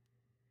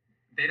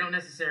 They don't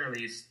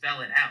necessarily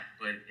spell it out,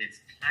 but it's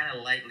kind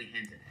of lightly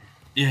hinted at.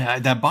 Yeah,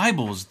 that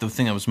Bible was the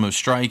thing that was most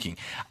striking.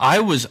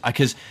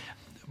 Because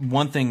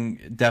one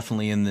thing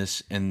definitely in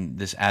this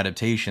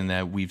adaptation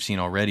that we've seen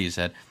already is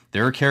that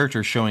there are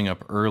characters showing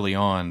up early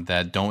on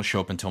that don't show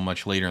up until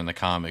much later in the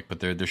comic, but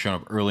they're showing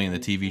up early in the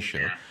TV show.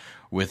 Yeah.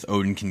 With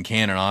Odin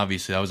Kincannon,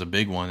 obviously that was a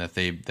big one that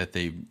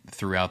they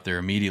threw out there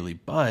immediately.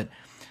 But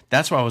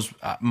that's why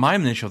my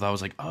initial thought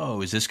was like,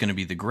 oh, is this going to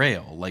be the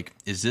Grail? Like,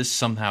 is this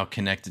somehow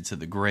connected to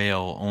the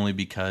Grail? Only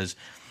because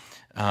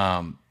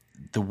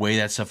the way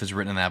that stuff is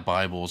written in that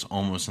Bible is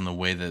almost in the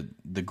way that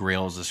the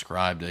Grail is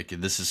described. Like,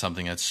 this is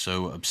something that's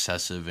so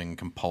obsessive and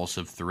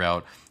compulsive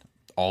throughout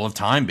all of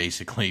time,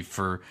 basically,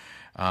 for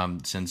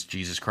since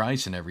Jesus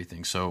Christ and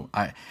everything. So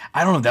I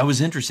don't know. That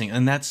was interesting,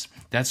 and that's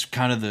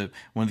kind of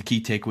one of the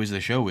key takeaways of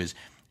the show is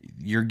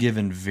you're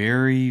given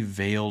very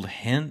veiled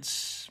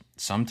hints,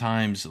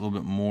 sometimes a little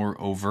bit more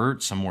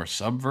overt, some more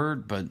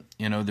subvert, but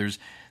you know,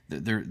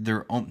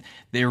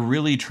 they're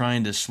really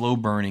trying to slow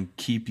burn and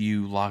keep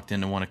you locked in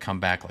to want to come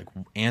back, like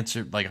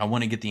I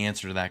want to get the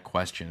answer to that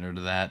question or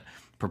to that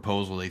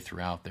proposal they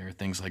threw out there,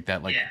 things like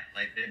that. Like, yeah,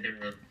 like there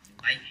were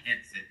light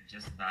hints at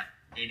just about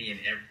any and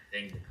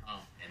everything to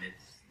come, and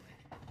it's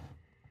like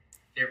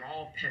they're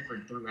all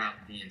peppered throughout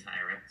the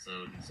entire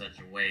episode in such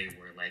a way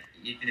where, like,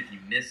 even if you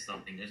miss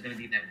something, there's going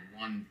to be that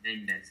one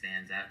thing that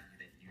stands out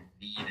that you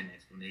need an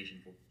explanation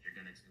for, what you're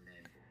going to explain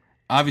for.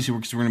 Obviously,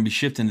 we're going to be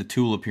shifting to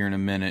Tulip here in a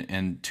minute,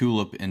 and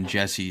Tulip and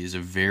Jesse is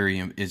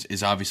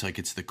is obviously, like,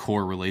 it's the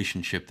core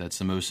relationship that's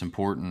the most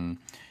important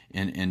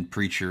in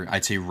Preacher.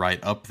 I'd say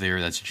right up there.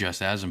 That's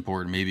just as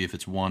important. Maybe if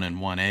it's 1 and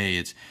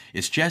 1A,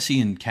 it's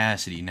Jesse and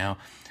Cassidy. Now,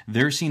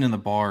 their scene in the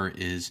bar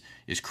is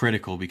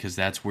critical because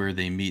that's where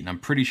they meet, and I'm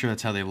pretty sure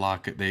that's how they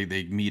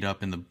meet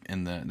up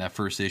in that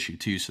first issue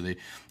too. So they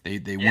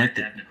went.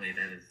 Definitely,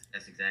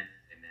 that's exactly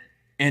what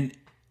they meant.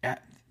 And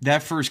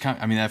that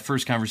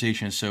first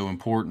conversation is so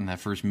important. That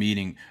first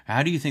meeting.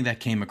 How do you think that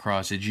came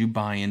across? Did you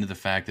buy into the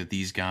fact that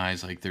these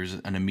guys, like, there's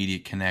an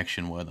immediate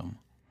connection with them?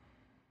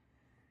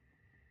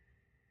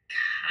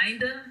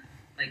 Kinda.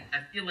 Like, I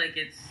feel like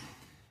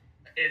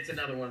it's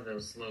another one of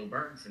those slow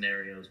burn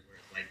scenarios where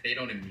it's like they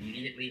don't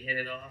immediately hit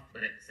it off,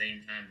 but at the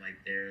same time, like,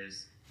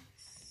 there's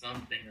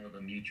something of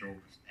a mutual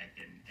respect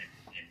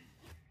and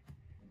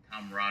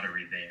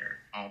camaraderie there,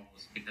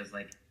 almost, because,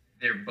 like,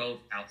 they're both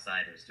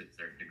outsiders to a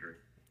certain degree.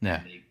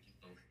 Yeah. And they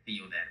both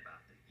feel that about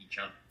each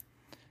other.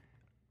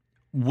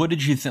 What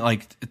did you think?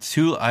 Like,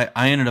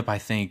 I ended up, I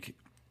think,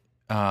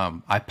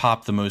 I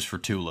popped the most for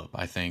Tulip.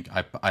 I think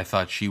I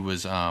thought she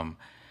was,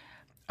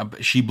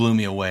 she blew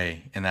me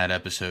away in that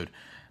episode.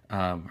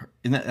 And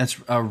that's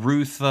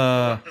Ruth.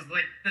 Like,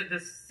 the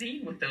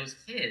scene with those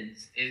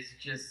kids is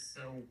just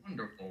so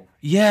wonderful.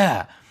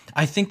 Yeah,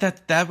 I think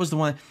that was the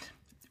one.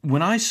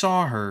 When I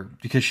saw her,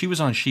 because she was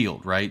on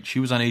S.H.I.E.L.D., right?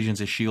 She was on Agents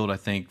of S.H.I.E.L.D., I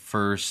think,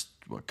 first,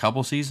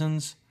 couple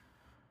seasons?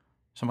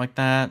 Something like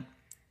that?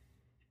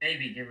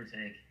 Maybe, give or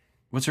take.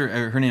 What's her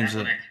name's? That's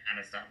when I kind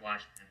of stopped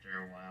watching after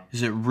a while.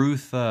 Is it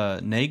Ruth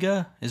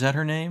Negga? Is that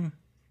her name?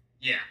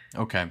 Yeah.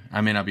 Okay,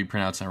 I may not be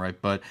pronouncing that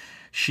right, but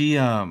she,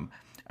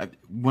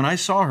 when I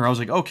saw her, I was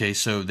like, okay,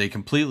 so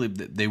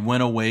they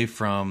went away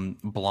from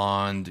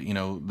blonde, you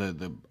know,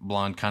 the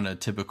blonde kind of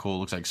typical,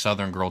 looks like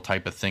Southern girl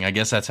type of thing. I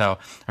guess that's how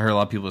I heard a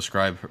lot of people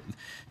describe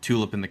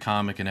Tulip in the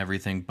comic and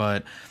everything,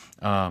 but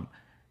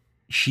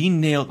she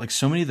nailed, like,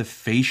 so many of the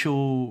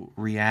facial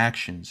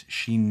reactions,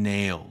 she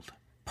nailed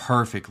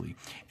perfectly.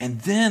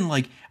 And then,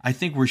 like, I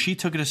think where she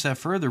took it a step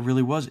further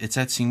really was, it's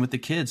that scene with the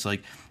kids,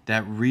 like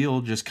that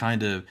real just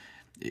kind of,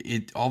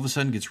 it all of a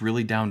sudden gets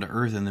really down to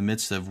earth in the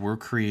midst of we're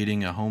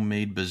creating a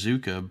homemade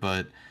bazooka,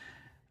 but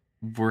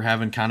we're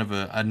having kind of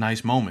a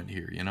nice moment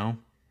here, you know?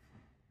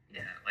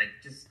 Yeah, like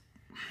just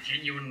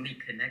genuinely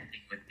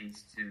connecting with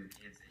these two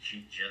kids that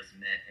she just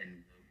met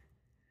in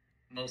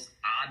the most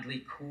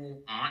oddly cool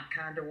aunt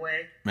kind of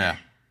way. Yeah.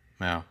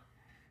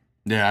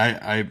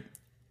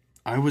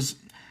 I was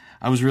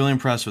really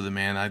impressed with it,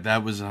 man.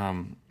 That was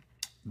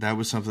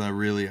something that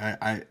really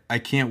I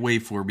can't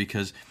wait for,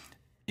 because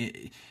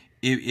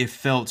it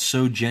felt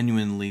so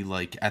genuinely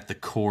like at the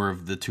core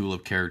of the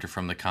Tulip character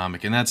from the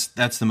comic, and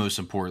that's the most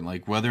important.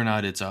 Like whether or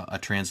not it's a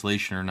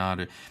translation or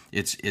not,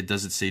 it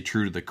doesn't stay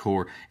true to the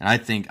core. And I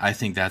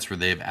think that's where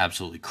they have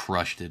absolutely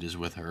crushed it, is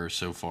with her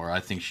so far. I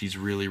think she's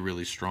really,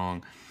 really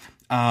strong.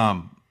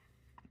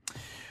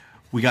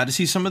 We got to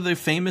see some of the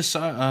famous,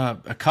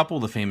 a couple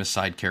of the famous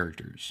side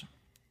characters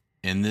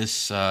in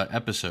this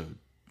episode,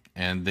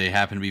 and they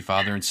happen to be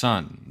father and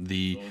son.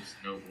 The most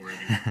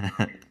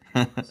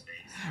noteworthy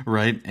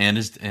right,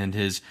 and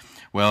his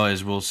well,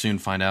 as we'll soon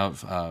find out,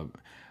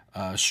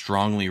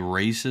 strongly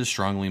racist,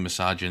 strongly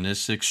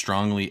misogynistic,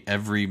 strongly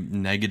every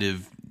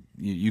negative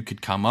you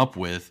could come up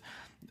with.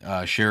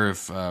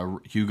 Sheriff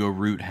Hugo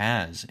Root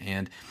has,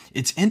 and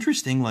it's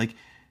interesting, like.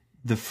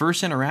 The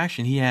first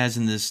interaction he has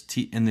in this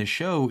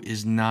show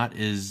is not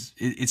as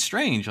it's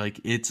strange. Like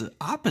it's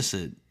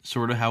opposite,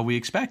 sort of how we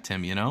expect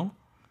him. You know?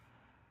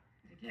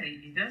 Yeah,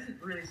 he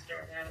doesn't really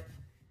start out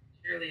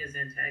purely as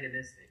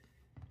antagonistic.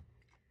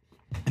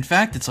 In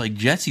fact, it's like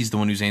Jesse's the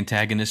one who's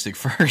antagonistic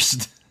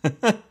first.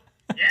 Yeah.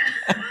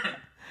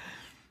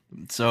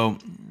 So,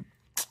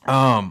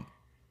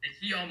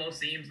 he almost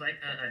seems like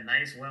a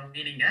nice,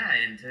 well-meaning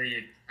guy until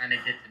you kind of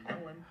get to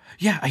know him.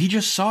 Yeah, he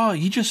just saw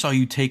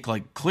you take,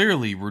 like,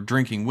 clearly we're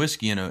drinking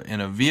whiskey in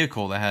a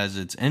vehicle that has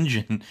its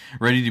engine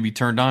ready to be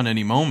turned on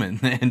any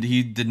moment, and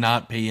he did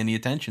not pay any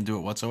attention to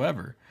it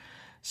whatsoever.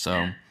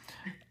 So,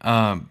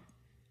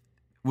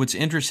 what's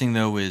interesting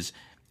though is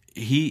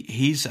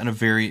he's in a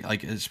very,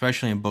 like,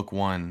 especially in book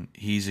one,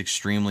 he's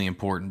extremely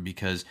important,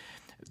 because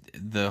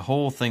the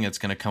whole thing that's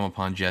going to come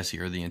upon Jesse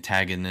are the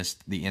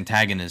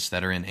antagonists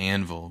that are in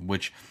Anvil,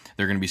 which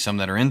there are going to be some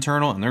that are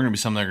internal, and there are going to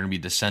be some that are going to be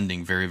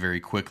descending very, very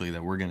quickly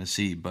that we're going to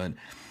see. But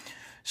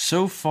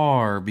so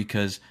far,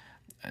 because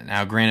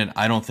now, granted,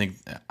 I don't think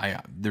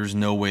there's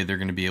no way they're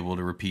going to be able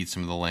to repeat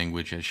some of the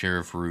language that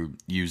Sheriff Root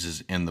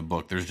uses in the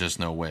book. There's just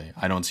no way.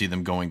 I don't see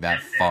them going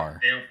that far.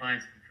 They'll find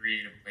some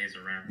creative ways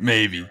around it.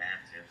 Maybe.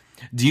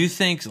 Do you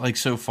think, like,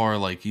 so far,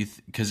 like,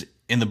 because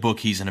in the book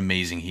he's an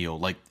amazing heel,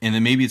 like, and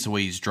then maybe it's the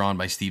way he's drawn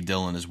by Steve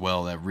Dillon as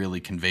well that really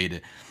conveyed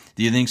it.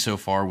 Do you think so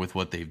far with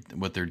what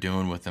they're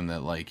doing with him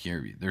that, like,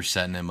 they're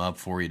setting him up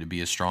for you to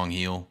be a strong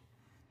heel?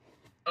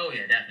 Oh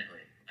yeah,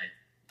 definitely. Like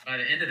by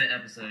the end of the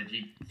episode,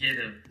 you get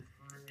a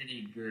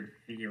pretty good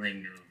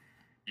feeling of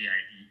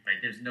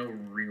like there's no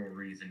real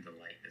reason to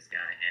like this guy,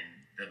 and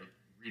the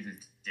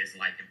reasons to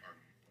dislike him are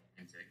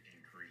going to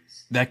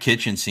increase. That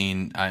kitchen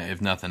scene,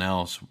 if nothing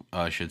else,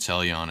 should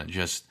sell you on it.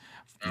 Just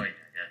oh yeah, definitely.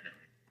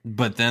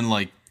 But then,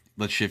 like,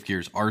 let's shift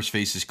gears.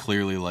 Arseface is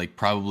clearly, like,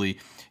 probably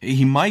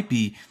he might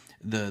be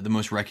the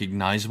most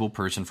recognizable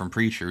person from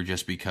Preacher,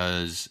 just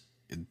because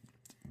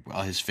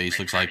his face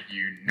looks like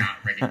you not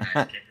recognize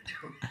him.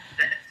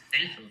 That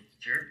facial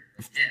jerk.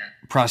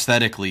 Yeah.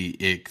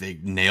 Prosthetically, they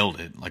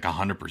nailed it like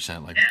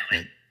 100%. Like,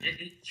 yeah,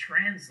 it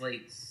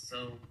translates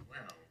so well.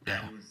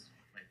 Yeah. That was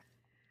like,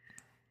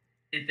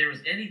 if there was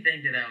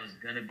anything that I was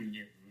gonna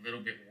be a little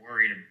bit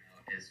worried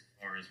about as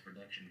far as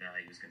production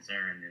value is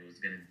concerned, it was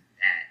gonna be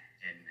that,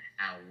 and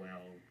how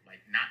well, like,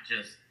 not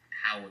just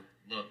how it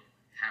looked,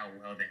 how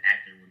well the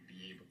actor would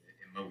be able to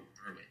emote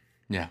through it.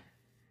 Yeah.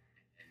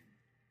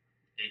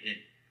 And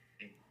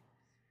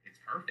it's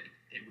perfect.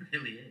 It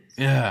really is.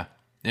 Yeah.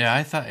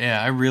 Yeah,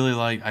 I really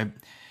like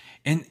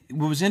and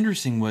what was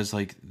interesting was,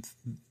 like,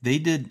 they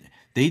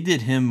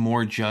did him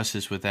more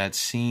justice with that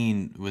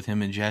scene with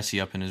him and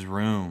Jesse up in his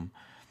room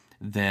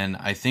than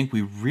I think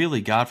we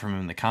really got from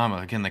him in the comic.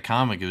 Like, in the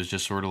comic, it was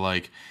just sort of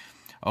like,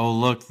 oh,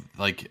 look,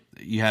 like,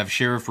 you have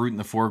Sheriff Root in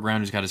the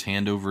foreground who's got his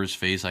hand over his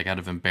face, like, out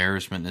of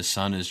embarrassment, and his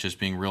son is just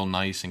being real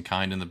nice and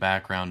kind in the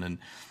background, and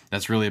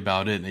that's really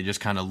about it. And they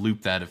just kind of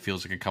loop that, it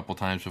feels like, a couple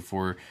times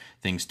before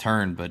things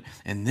turn. But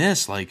in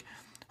this, like,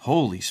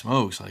 holy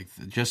smokes, like,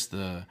 just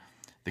the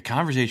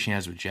conversation he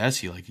has with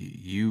Jesse, like,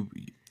 you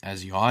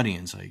as the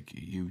audience, like,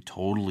 you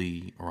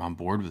totally are on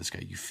board with this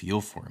guy. You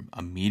feel for him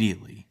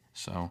immediately.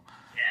 So,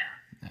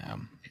 yeah.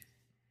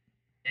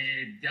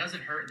 It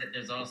doesn't hurt that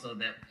there's also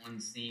that one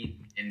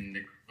scene in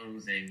the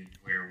closing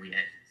where we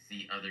actually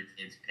see other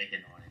kids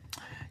picking on it.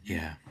 You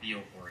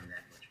feel for him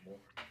that much more.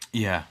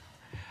 Yeah.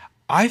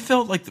 I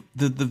felt like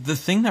the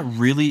thing that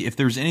really, if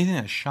there was anything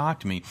that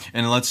shocked me,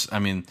 and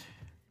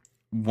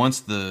once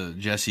the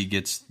Jesse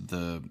gets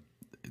the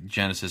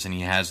Genesis and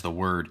he has the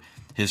word,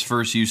 his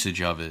first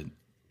usage of it,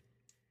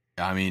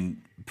 I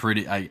mean,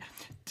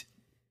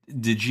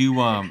 did you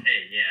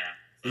Hey,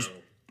 yeah. So,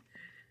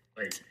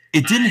 like,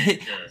 it didn't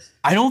hit. Just,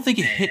 I don't think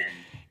it man. hit.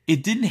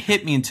 It didn't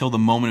hit me until the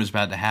moment it was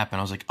about to happen.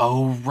 I was like,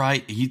 "Oh,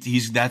 right,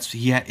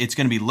 it's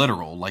going to be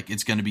literal. Like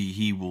it's going to be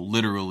he will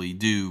literally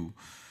do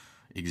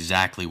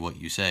exactly what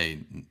you say."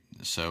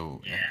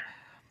 So Yeah,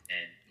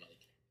 and like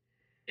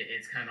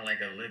it's kind of like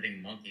a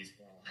living monkey's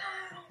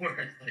paw, where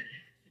it's like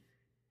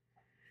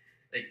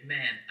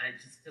man,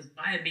 because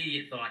my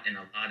immediate thought in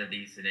a lot of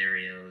these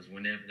scenarios,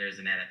 whenever there's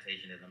an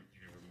adaptation that I'm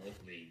even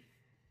remotely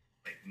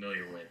like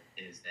familiar with,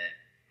 is that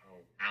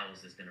how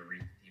is this going to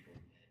reach people who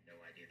had no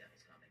idea that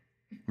was coming?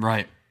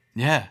 right,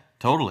 yeah,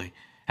 totally,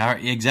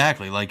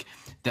 exactly, like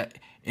that,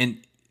 and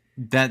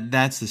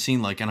that's the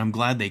scene. Like, and I'm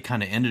glad they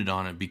kind of ended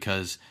on it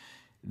because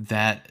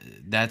that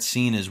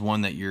scene is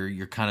one that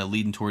you're kind of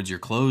leading towards your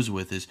close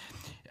with. Is,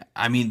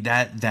 I mean,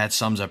 that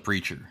sums up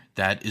Preacher.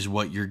 That is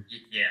what you're.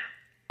 Yeah.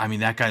 I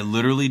mean, that guy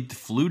literally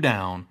flew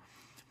down.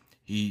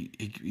 He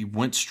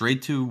went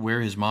straight to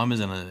where his mom is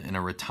in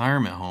a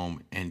retirement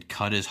home and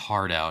cut his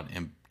heart out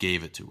and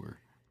gave it to her.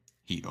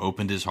 He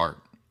opened his heart.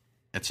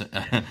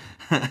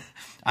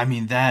 I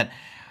mean that.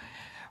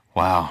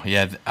 Wow.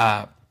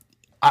 Yeah.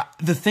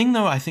 The thing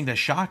though, I think that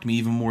shocked me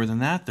even more than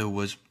that though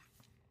was,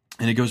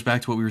 and it goes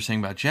back to what we were saying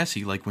about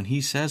Jesse. Like when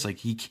he says like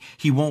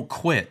he won't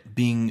quit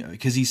being,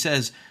 because he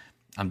says,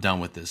 I'm done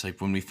with this. Like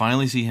when we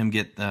finally see him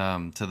get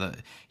to the,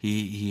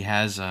 he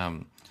has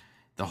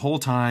the whole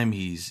time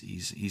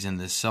he's in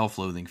this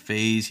self-loathing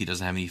phase. He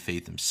doesn't have any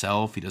faith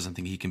himself. He doesn't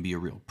think he can be a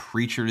real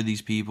preacher to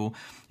these people.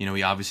 You know,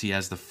 he obviously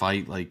has the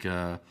fight like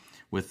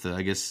with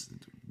I guess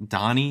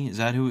Donnie. Is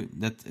that who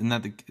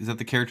is that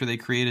the character they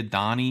created?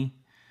 Donnie.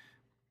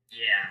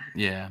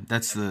 Yeah,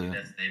 that's the name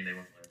they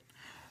went with.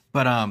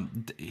 But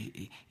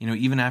you know,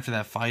 even after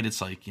that fight, it's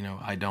like, you know,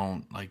 I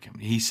don't like him.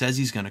 He says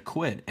he's going to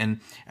quit, and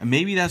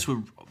maybe that's what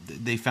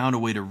they found a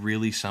way to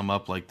really sum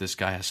up. Like this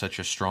guy has such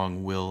a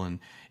strong will and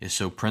is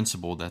so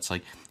principled. That's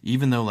like,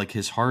 even though like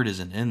his heart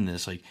isn't in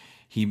this, like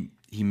he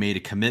made a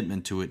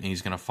commitment to it and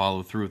he's going to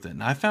follow through with it.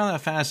 And I found that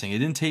fascinating. It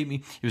didn't take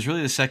me. It was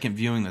really the second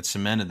viewing that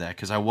cemented that,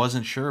 because I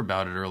wasn't sure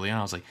about it early on.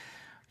 I was like,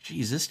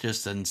 geez, this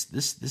just doesn't.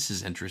 This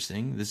is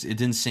interesting. It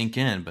didn't sink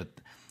in, but.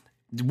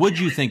 What'd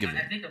you think of it?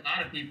 I think a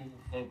lot of people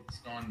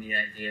focused on the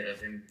idea of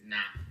him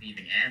not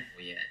leaving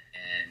Anvil yet,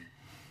 and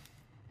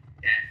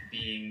that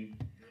being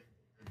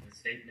the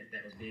statement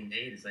that was being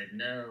made is like,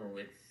 no,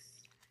 it's,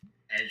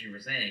 as you were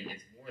saying,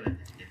 it's more than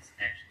that. It's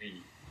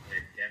actually the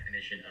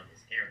definition of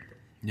his character.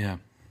 Yeah.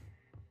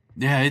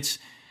 Yeah,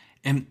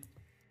 and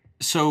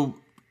so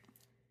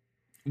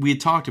we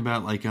had talked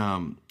about like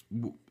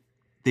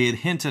they had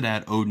hinted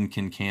at Odin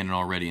Kincannon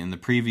already in the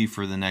preview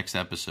for the next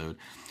episode,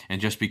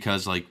 and just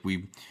because like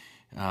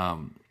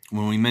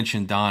when we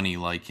mentioned Donnie,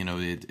 like, you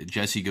know,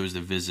 Jesse goes to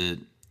visit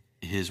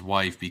his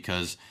wife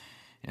because,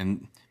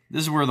 and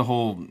this is where the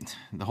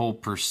whole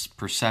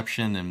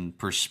perception and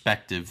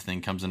perspective thing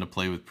comes into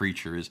play with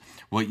Preacher, is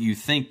what you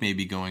think may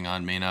be going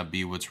on may not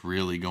be what's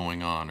really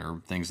going on,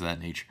 or things of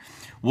that nature.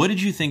 What did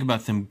you think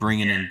about them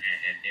bringing in? And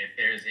if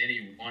there's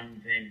any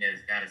one thing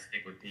that's got to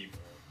stick with people,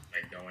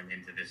 like going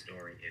into this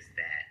story, is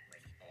that,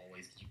 like,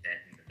 always keep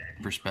that in the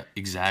back.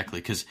 Exactly,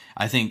 because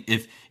I think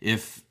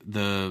if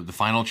the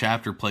final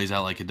chapter plays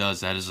out like it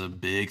does, that is a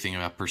big thing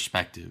about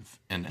perspective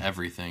and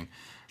everything.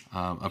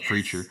 Yes.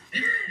 Preacher,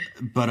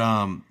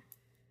 but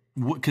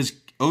because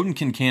Odin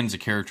Kincannon is a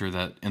character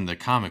that in the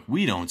comic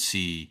we don't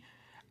see.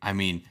 I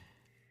mean,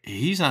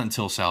 he's not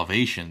until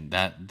Salvation,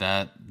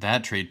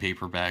 that trade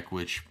paperback,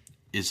 which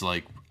is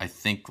like, I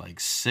think like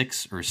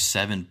 6 or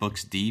 7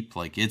 books deep.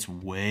 Like it's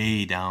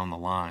way down the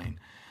line.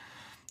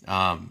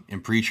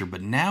 In Preacher,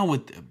 but now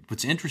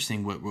what's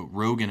interesting, what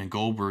Rogan and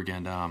Goldberg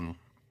and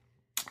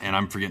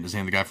I'm forgetting his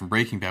name, the guy from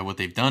Breaking Bad, what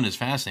they've done is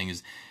fascinating.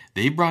 Is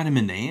they brought him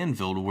into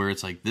Anvil to where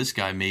it's like this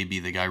guy may be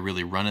the guy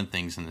really running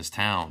things in this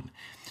town.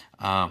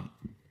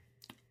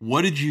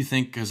 What did you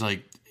think? Because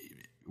like,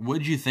 what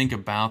did you think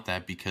about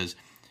that? Because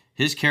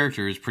his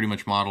character is pretty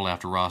much modeled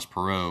after Ross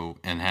Perot,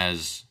 and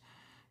has.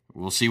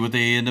 We'll see what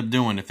they end up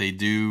doing if they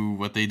do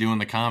what they do in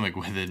the comic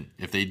with it.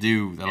 If they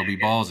do, that'll be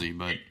ballsy.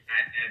 But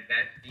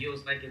that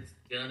feels like it's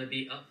gonna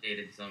be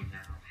updated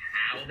somehow.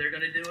 How they're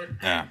gonna do it,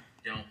 yeah.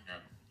 I don't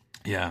know.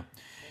 Yeah,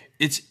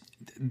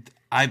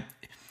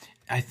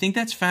 I think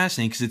that's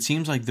fascinating, because it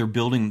seems like they're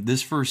building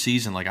this first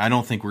season. Like, I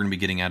don't think we're gonna be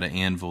getting out of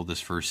Anvil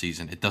this first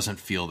season. It doesn't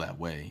feel that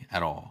way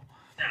at all.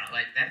 No,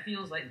 like that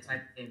feels like the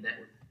type of thing that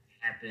would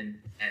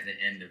happen at the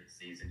end of the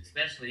season,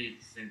 especially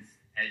since,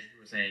 as you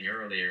were saying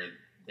earlier,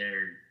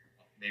 they've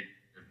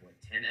what,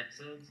 10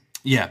 episodes?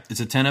 Yeah,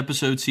 it's a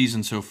 10-episode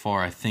season so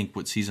far. I think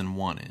what season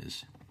 1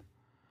 is.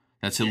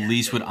 That's at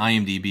least what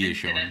IMDb is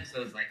showing. 10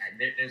 episodes, like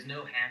there's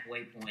no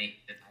halfway point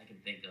that I can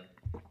think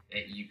of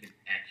that you could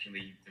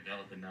actually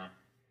develop enough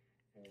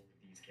for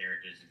these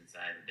characters to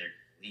decide that they're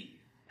going to leave.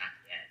 Not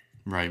yet.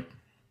 Right.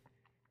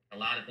 So, a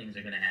lot of things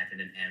are going to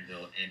happen in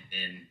Anvil, and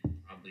then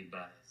probably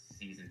by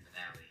season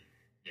finale,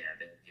 yeah,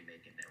 they'll be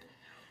making their way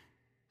out.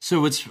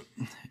 So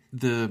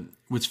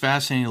what's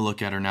fascinating to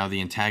look at are now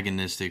the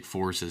antagonistic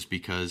forces,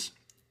 because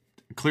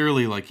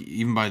clearly, like,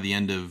 even by the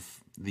end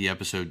of the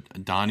episode,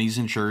 Donnie's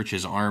in church.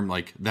 His arm,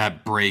 like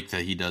that break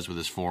that he does with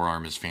his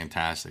forearm, is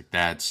fantastic.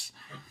 It's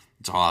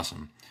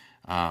awesome.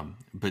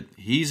 But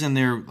he's in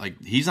there,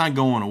 like he's not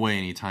going away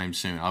anytime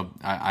soon.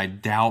 I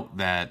doubt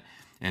that,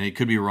 and it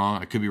could be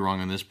wrong. I could be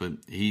wrong on this, but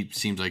he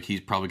seems like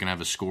he's probably gonna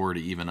have a score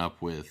to even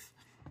up with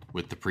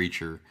the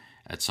Preacher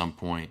at some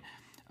point.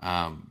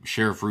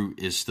 Sheriff Root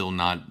is still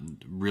not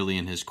really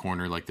in his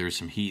corner. Like there's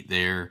some heat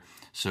there.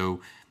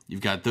 So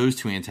you've got those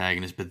two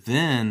antagonists, but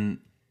then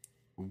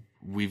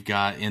we've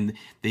got, and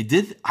they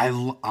did,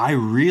 I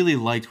really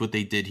liked what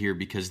they did here,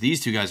 because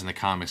these two guys in the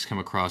comics come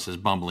across as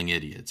bumbling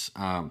idiots.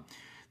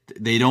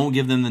 They don't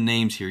give them the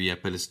names here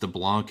yet, but it's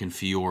DeBlanc and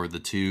Fior, the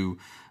two.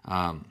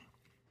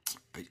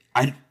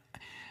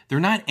 They're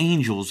not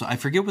angels. I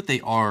forget what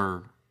they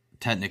are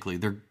technically.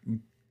 They're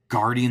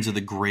guardians of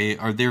the gray,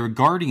 or they're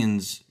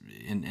guardians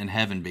in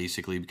heaven,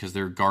 basically, because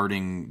they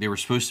were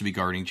supposed to be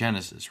guarding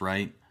Genesis,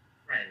 right?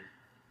 Right.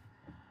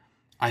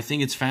 I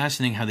think it's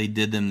fascinating how they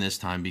did them this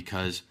time,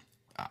 because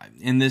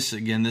in this,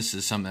 again, this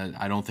is something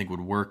that I don't think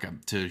would work,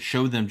 to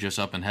show them just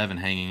up in heaven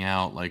hanging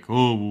out like,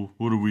 oh, well,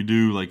 what do we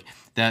do? Like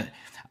that,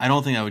 I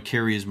don't think that would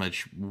carry as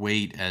much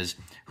weight as,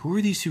 who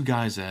are these two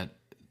guys that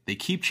they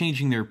keep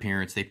changing their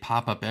appearance, they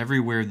pop up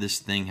everywhere this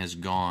thing has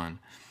gone,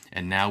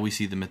 and now we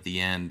see them at the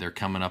end, they're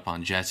coming up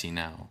on Jesse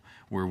now,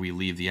 where we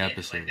leave the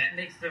episode. Like, that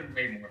makes them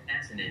way more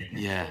fascinating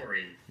in the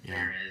story,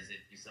 whereas if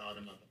you saw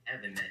them up in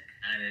heaven, that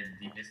kind of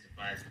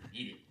demystifies the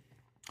meeting.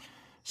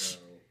 So,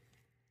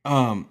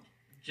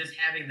 just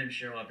having them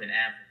show up in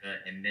Africa,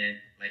 and then,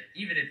 like,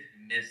 even if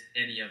you missed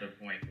any other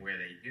point where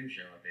they do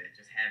show up in it,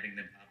 just having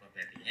them pop up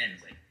at the end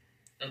is like,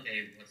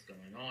 okay, what's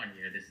going on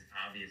here? This is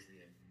obviously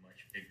a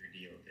much bigger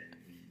deal than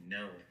we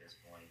know at this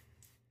point.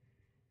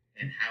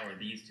 And how are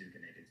these two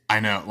connected? I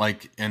know,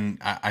 like, and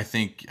I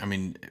think, I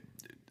mean,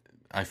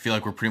 I feel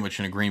like we're pretty much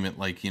in agreement.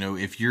 Like, you know,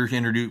 if you're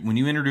when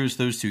you introduce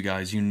those two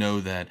guys, you know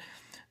that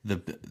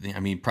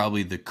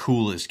probably the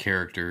coolest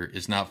character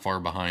is not far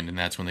behind, and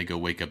that's when they go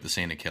wake up the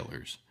Santa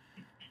Killers.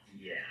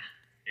 Yeah.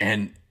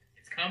 And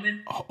it's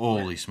coming.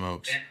 Holy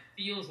smokes. That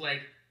feels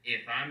like,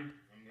 if I'm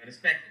going to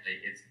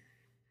speculate, it's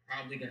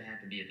probably going to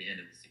have to be at the end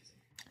of the season.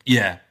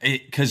 Yeah,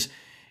 because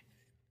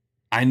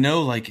I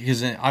know, like,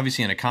 because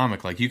obviously in a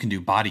comic, like, you can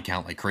do body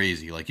count like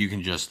crazy. Like, you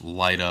can just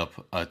light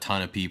up a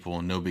ton of people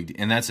and no big deal.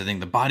 And that's the thing,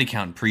 the body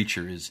count in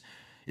Preacher is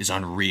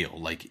unreal.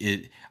 Like,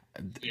 it...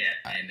 Yeah,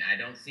 and I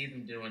don't see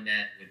them doing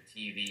that with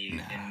TV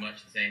in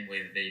much the same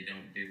way that they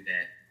don't do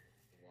that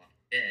with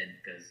Walking Dead,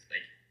 because,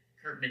 like,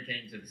 Kirkman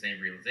came to the same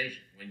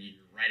realization. When you're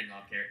writing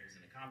off characters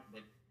in a comic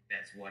book,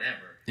 that's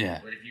whatever. Yeah.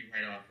 But if you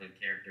write off a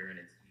character in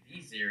a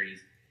TV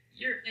series,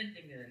 you're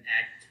ending an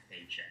actor's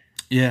paycheck.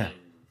 Yeah. So,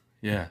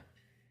 yeah.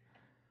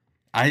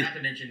 Not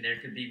to mention, there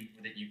could be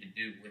more that you could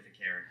do with a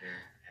character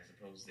as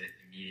opposed to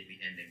immediately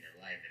ending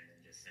their life and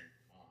then just send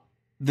them off.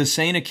 The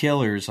Santa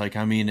Killers, like,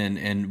 I mean,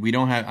 and we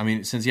don't have, I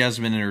mean, since he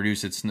hasn't been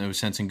introduced, it's no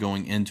sense in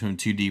going into him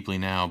too deeply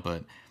now,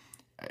 but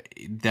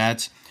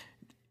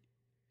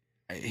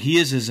he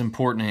is as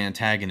important an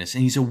antagonist,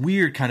 and he's a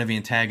weird kind of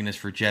antagonist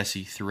for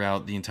Jesse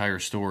throughout the entire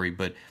story,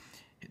 but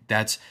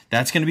that's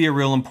going to be a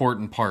real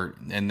important part,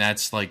 and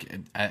that's like,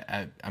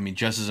 I mean,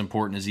 just as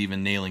important as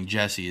even nailing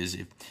Jesse is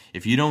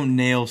if you don't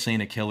nail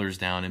Santa Killers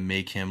down and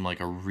make him like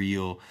a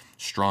real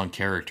strong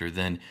character,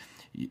 then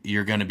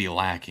you're going to be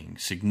lacking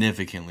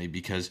significantly,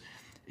 because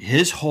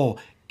his whole,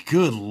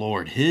 good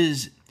Lord,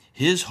 his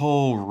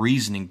whole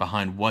reasoning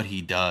behind what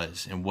he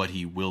does and what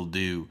he will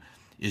do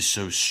is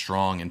so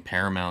strong and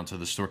paramount to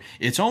the story.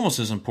 It's almost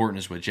as important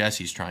as what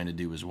Jesse's trying to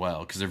do as well,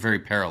 because they're very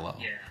parallel.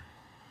 Yeah.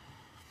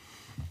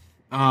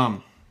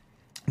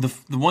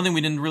 The one thing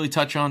we didn't really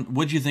touch on,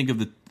 what did you think of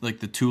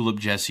the Tulip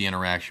Jesse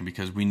interaction?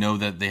 Because we know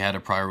that they had a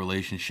prior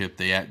relationship.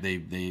 They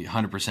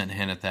 100%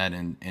 hint at that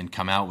and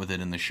come out with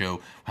it in the show.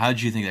 How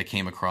did you think that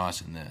came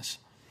across in this?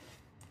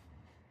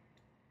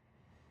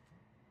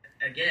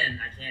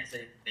 Again, I can't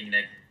say anything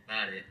negative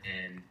about it,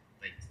 and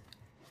like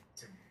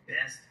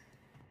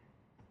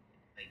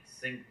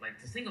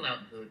to single out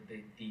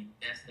the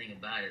best thing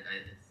about it,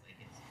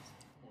 it's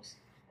almost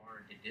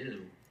hard to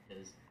do,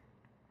 because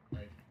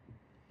like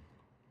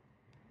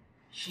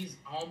she's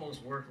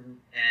almost working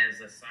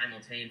as a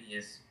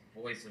simultaneous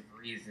voice of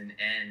reason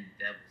and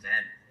devil's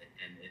advocate,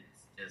 and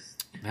it's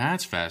just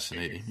that's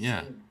fascinating.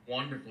 So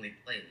wonderfully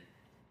played.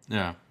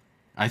 Yeah,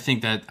 I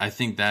think that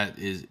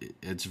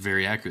it's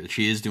very accurate.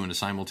 She is doing a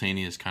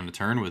simultaneous kind of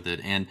turn with it,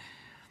 and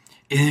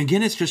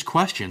again, it's just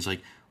questions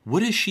like,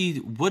 what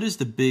is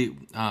the big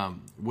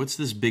what's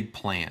this big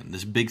plan,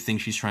 this big thing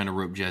she's trying to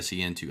rope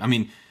Jesse into? I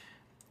mean,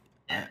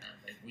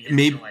 we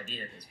have no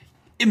idea at this point.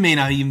 It may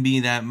not even be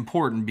that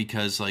important,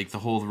 because like the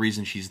whole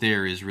reason she's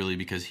there is really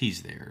because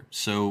he's there.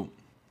 So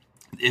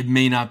it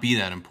may not be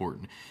that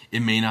important.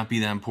 It may not be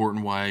that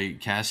important why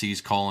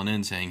Cassie's calling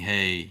in saying,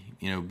 hey,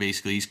 you know,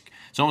 basically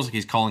it's almost like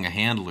he's calling a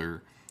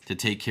handler to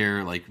take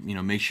care, like, you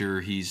know, make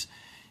sure he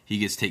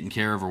gets taken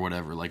care of or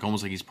whatever, like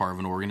almost like he's part of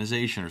an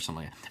organization or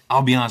something like that.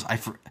 I'll be honest,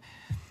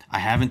 I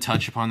haven't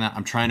touched upon that.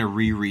 I'm trying to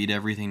reread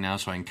everything now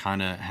so I can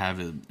kind of have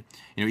a,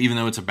 even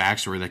though it's a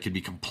backstory that could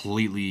be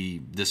completely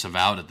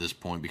disavowed at this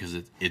point because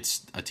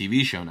it's a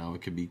TV show now,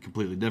 it could be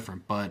completely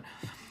different. But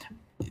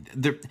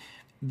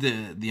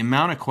the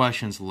amount of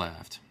questions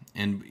left,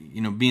 and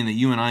being that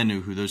you and I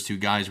knew who those two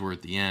guys were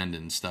at the end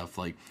and stuff,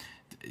 like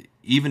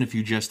even if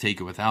you just take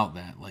it without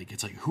that, like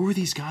it's like, who are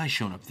these guys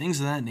showing up? Things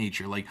of that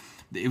nature. Like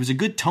it was a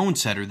good tone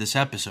setter this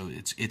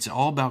episode. It's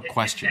all about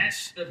questions.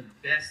 That's the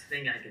best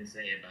thing I can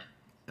say about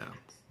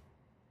this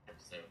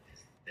episode is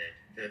that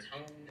the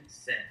tone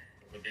set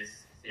for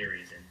this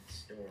series and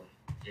story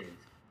is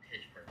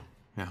pitch perfect.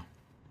 Yeah.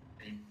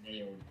 They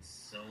nailed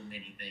so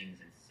many things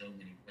in so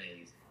many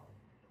ways.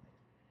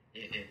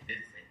 If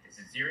this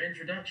is your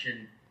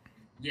introduction,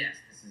 yes,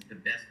 this is the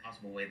best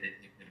possible way that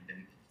it could have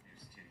been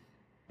introduced to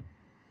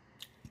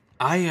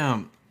you.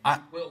 You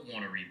will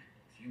want to read the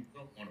books. You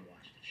will want to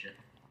watch the show.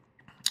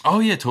 Oh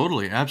yeah,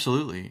 totally,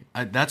 absolutely.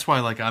 That's why,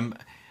 like, I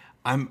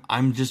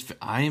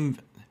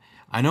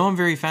know I'm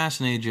very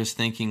fascinated just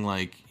thinking,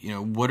 like,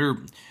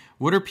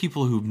 what are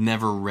people who've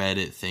never read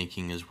it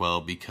thinking as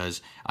well?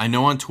 Because I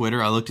know on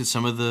Twitter, I looked at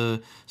some of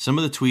the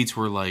tweets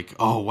were like,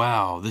 oh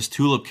wow, this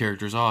Tulip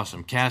character is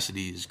awesome,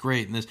 Cassidy is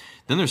great, and this.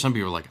 Then there's some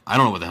people who are like, I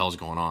don't know what the hell's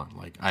going on,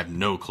 like I have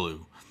no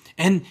clue.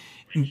 And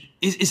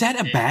is that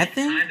a bad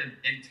thing? Kind of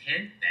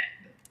intend that.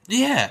 Though.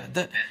 Yeah,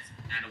 that's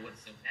kind of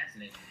what's so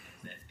fascinating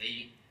is that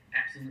they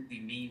absolutely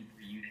mean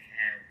for you to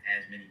have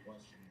as many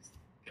questions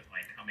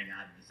like coming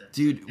out of this episode.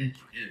 Dude,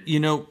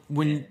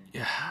 when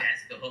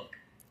that's the hook.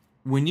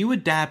 When you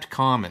adapt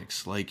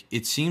comics, like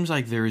it seems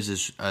like there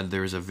is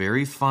a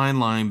very fine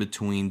line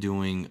between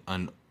doing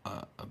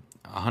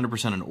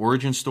 100% an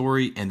origin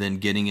story and then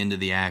getting into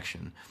the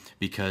action,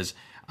 because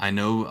I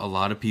know a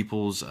lot of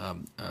people's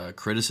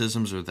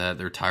criticisms are that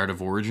they're tired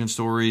of origin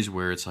stories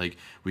where it's like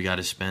we got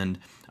to spend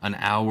an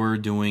hour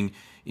doing,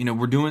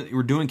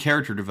 we're doing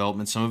character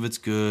development. Some of it's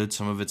good,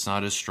 some of it's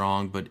not as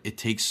strong, but it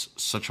takes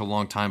such a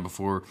long time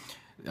before.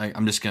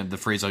 The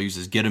phrase I'll use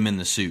is get them in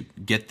the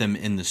suit. Get them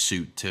in the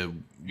suit to.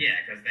 Yeah,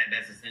 because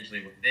that's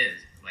essentially what it is.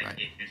 Like right.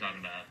 If you're talking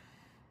about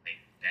like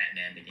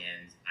Batman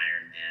Begins,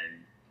 Iron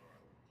Man, or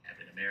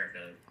Captain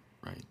America,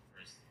 right?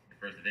 The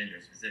first Avenger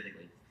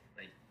specifically,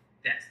 like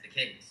that's the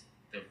case.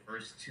 The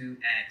first two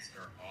acts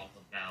are all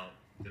about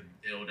the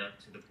build up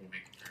to the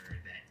point where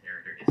that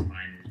character is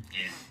finally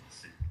in the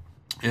suit.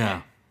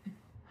 Yeah.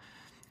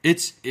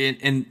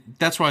 And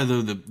that's why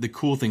though the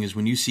cool thing is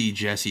when you see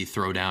Jesse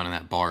throw down in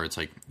that bar, it's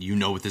like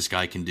what this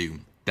guy can do.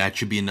 That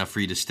should be enough for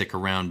you to stick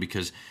around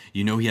because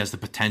he has the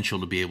potential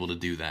to be able to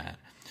do that.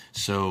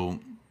 So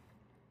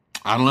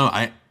I don't know.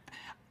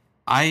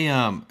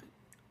 I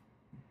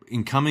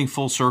in coming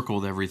full circle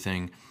with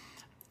everything,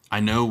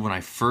 I know when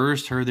I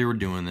first heard they were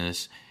doing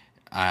this,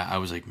 I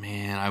was like,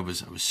 man, I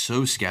was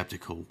so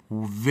skeptical,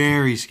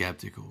 very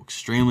skeptical,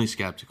 extremely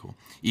skeptical.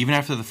 Even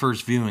after the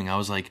first viewing, I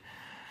was like,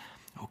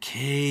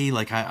 okay,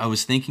 like I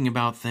was thinking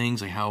about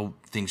things, like how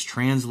things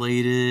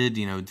translated,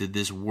 did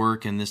this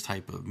work in this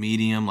type of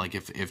medium? Like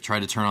if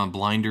tried to turn on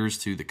blinders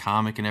to the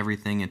comic and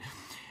everything. And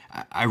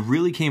I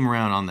really came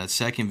around on that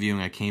second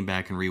viewing. I came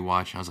back and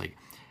rewatched. And I was like,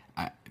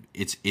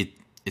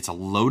 it's a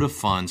load of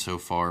fun so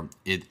far.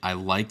 I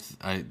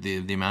liked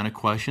the amount of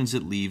questions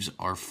it leaves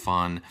are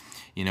fun.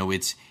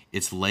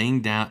 It's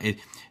laying down.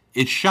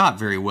 It's shot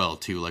very well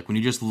too. Like when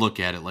you just look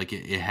at it, like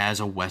it has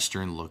a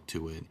Western look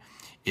to it.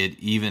 It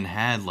even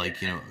had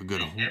a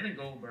good. Evan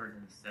Goldberg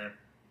and Seth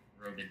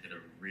Rogen did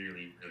a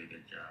really, really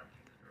good job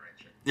in the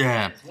direction.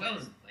 Yeah. As well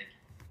as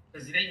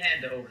because they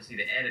had to oversee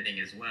the editing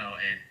as well.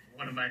 And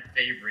one of my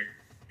favorite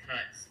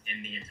cuts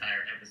in the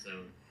entire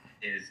episode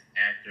is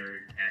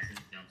after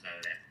Cassidy jumps out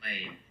of that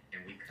plane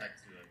and we cut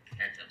to a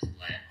ketchup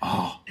splat.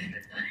 Oh. In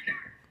the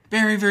diner.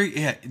 Very, very.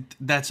 Yeah.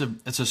 That's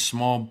a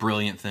small,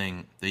 brilliant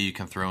thing that you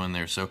can throw in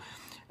there. So,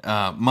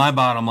 my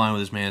bottom line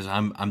with this, man, is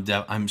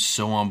I'm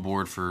so on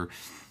board for.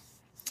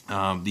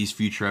 These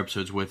future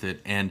episodes with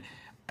it, and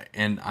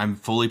I'm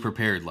fully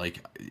prepared. Like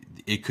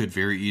it could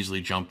very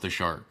easily jump the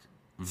shark,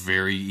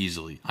 very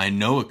easily. I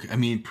know.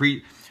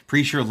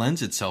 Pre-sure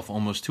lends itself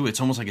almost to it.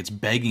 It's almost like it's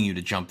begging you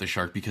to jump the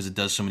shark because it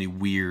does so many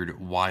weird,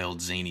 wild,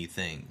 zany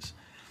things.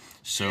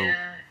 So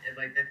yeah,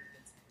 that's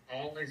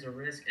always a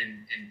risk,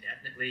 and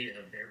definitely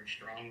a very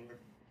strong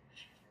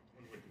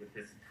one with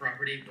this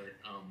property. But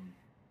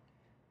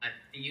I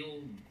feel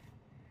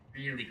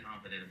really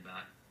confident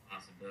about the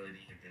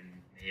possibility of them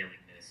nailing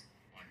this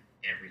on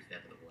every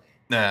step of the way.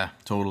 Yeah,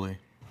 totally.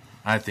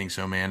 I think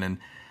so, man. And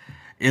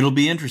it'll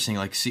be interesting.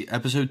 Like, see,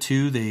 episode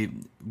 2,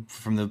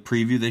 from the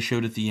preview they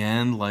showed at the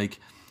end, like,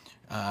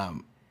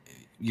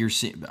 you're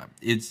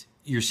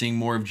seeing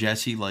more of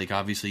Jesse, like,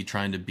 obviously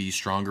trying to be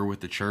stronger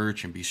with the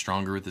church and be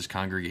stronger with his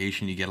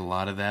congregation. You get a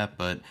lot of that,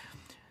 but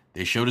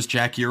they showed us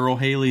Jackie Earle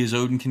Haley as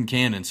Odin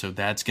Kincannon, so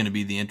that's going to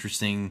be the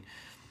interesting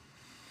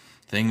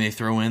thing they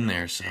throw in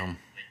there. So.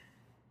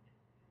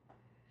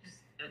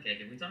 Okay,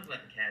 can we talk about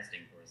the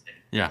casting for a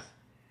second? Yeah.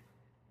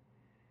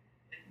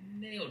 They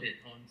nailed it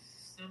on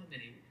so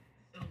many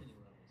levels.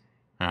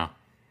 Yeah.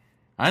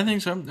 I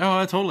think so. Oh,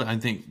 I totally. I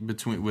think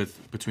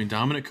between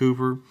Dominic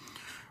Cooper,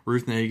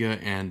 Ruth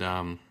Nega,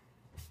 and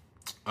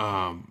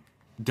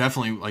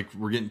definitely like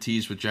we're getting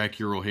teased with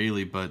Jackie Earl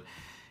Haley, but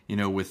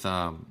with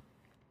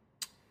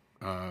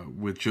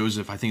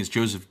Joseph, I think it's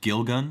Joseph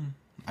Gilgun.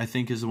 I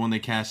think is the one they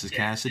cast as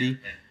Cassidy.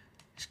 Yeah.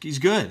 He's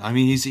good. I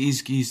mean,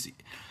 he's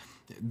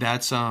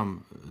that's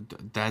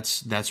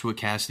what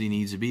Cassidy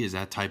needs to be, is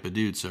that type of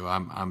dude. So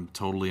I'm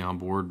totally on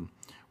board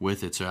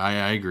with it. So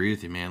I agree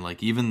with you, man.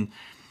 Like even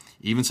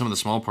some of the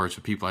small parts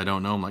with people I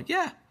don't know, I'm like,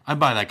 yeah, I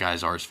buy that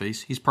guy's arse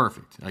face. He's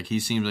perfect. Like he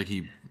seems like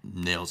he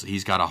nails it.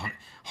 He's got a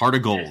heart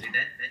of gold. Yeah,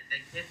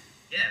 that kid,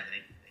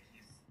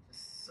 he's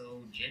just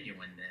so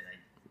genuine that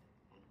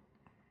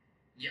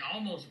you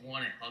almost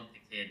want to hug the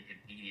kid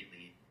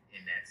immediately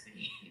in that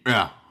scene.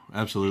 Yeah,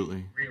 absolutely.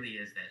 It really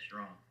is that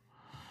strong.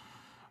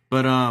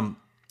 But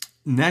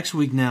next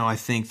week now, I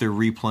think they're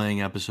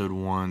replaying episode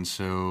 1,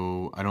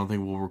 so I don't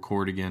think we'll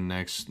record again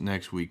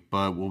next week.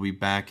 But we'll be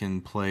back in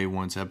play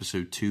once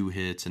episode 2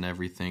 hits and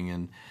everything,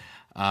 and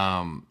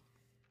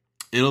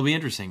it'll be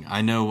interesting.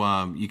 I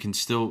know you can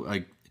still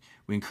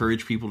we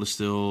encourage people to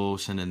still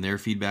send in their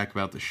feedback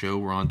about the show.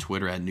 We're on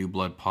Twitter at New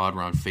Blood Pod.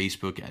 We're on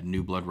Facebook at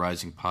New Blood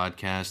Rising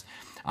Podcast.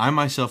 I'm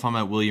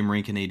at William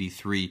Rinkin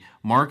 83.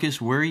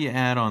 Marcus, where are you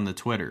at on the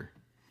Twitter?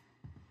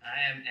 I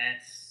am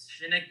at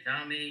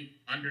Shinigami_64.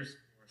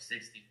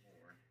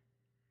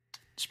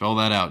 Spell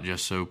that out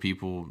just so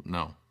people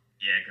know.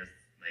 Yeah, because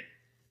like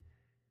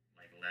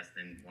less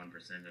than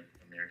 1% of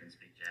Americans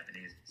speak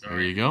Japanese. Sorry.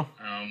 There you go.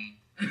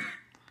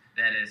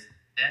 That is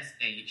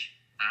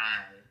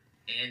SHINIGAMI.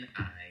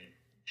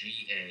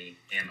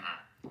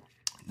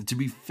 To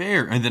be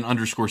fair, and then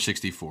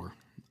 _64.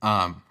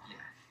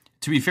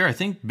 To be fair, I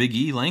think Big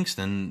E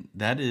Langston,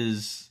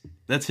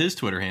 that's his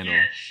Twitter handle.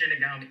 Yeah,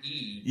 Shinigami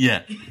E.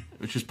 Yeah,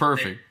 which is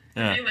perfect.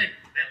 I feel like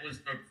that was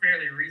a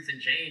fairly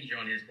recent change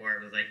on his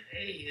part. It was like,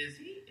 hey, is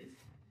he?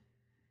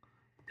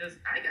 Because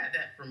I got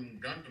that from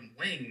Gundam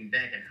Wing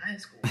back in high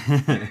school.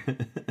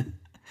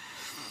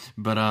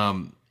 But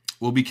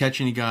we'll be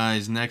catching you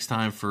guys next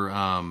time for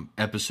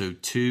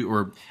episode 2,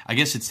 or I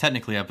guess it's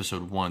technically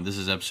episode 1. This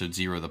is episode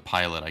 0, the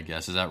pilot, I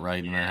guess. Is that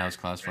right? In that house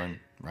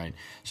classified? Right.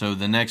 So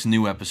the next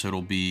new episode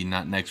will be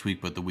not next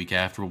week, but the week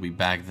after. We'll be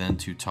back then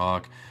to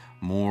talk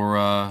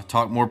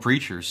more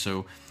Preachers.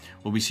 So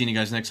we'll be seeing you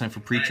guys next time for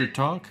Preacher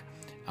Talk.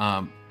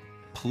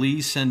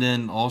 Please send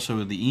in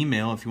also the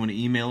email if you want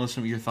to email us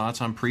some of your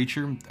thoughts on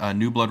Preacher,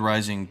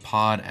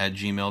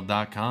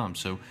 newbloodrisingpod@gmail.com.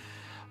 So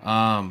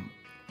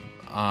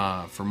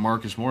for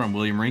Marcus Moore, I'm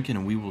William Rinkin,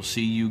 and we will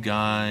see you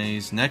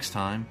guys next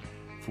time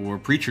for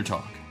Preacher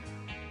Talk.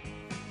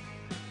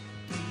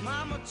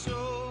 Mama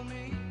told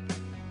me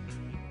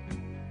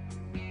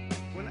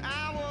when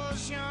I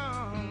was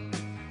young,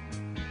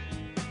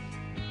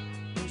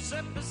 who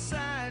sat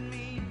beside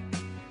me,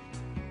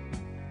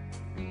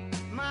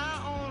 my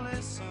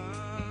only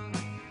son,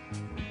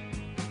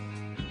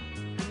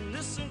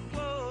 listen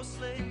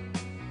closely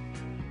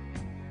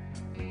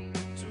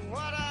to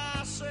what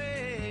I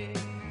say,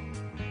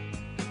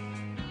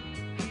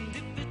 and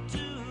if you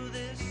do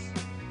this,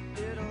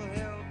 it'll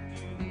help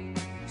you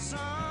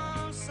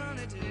some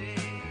sunny day.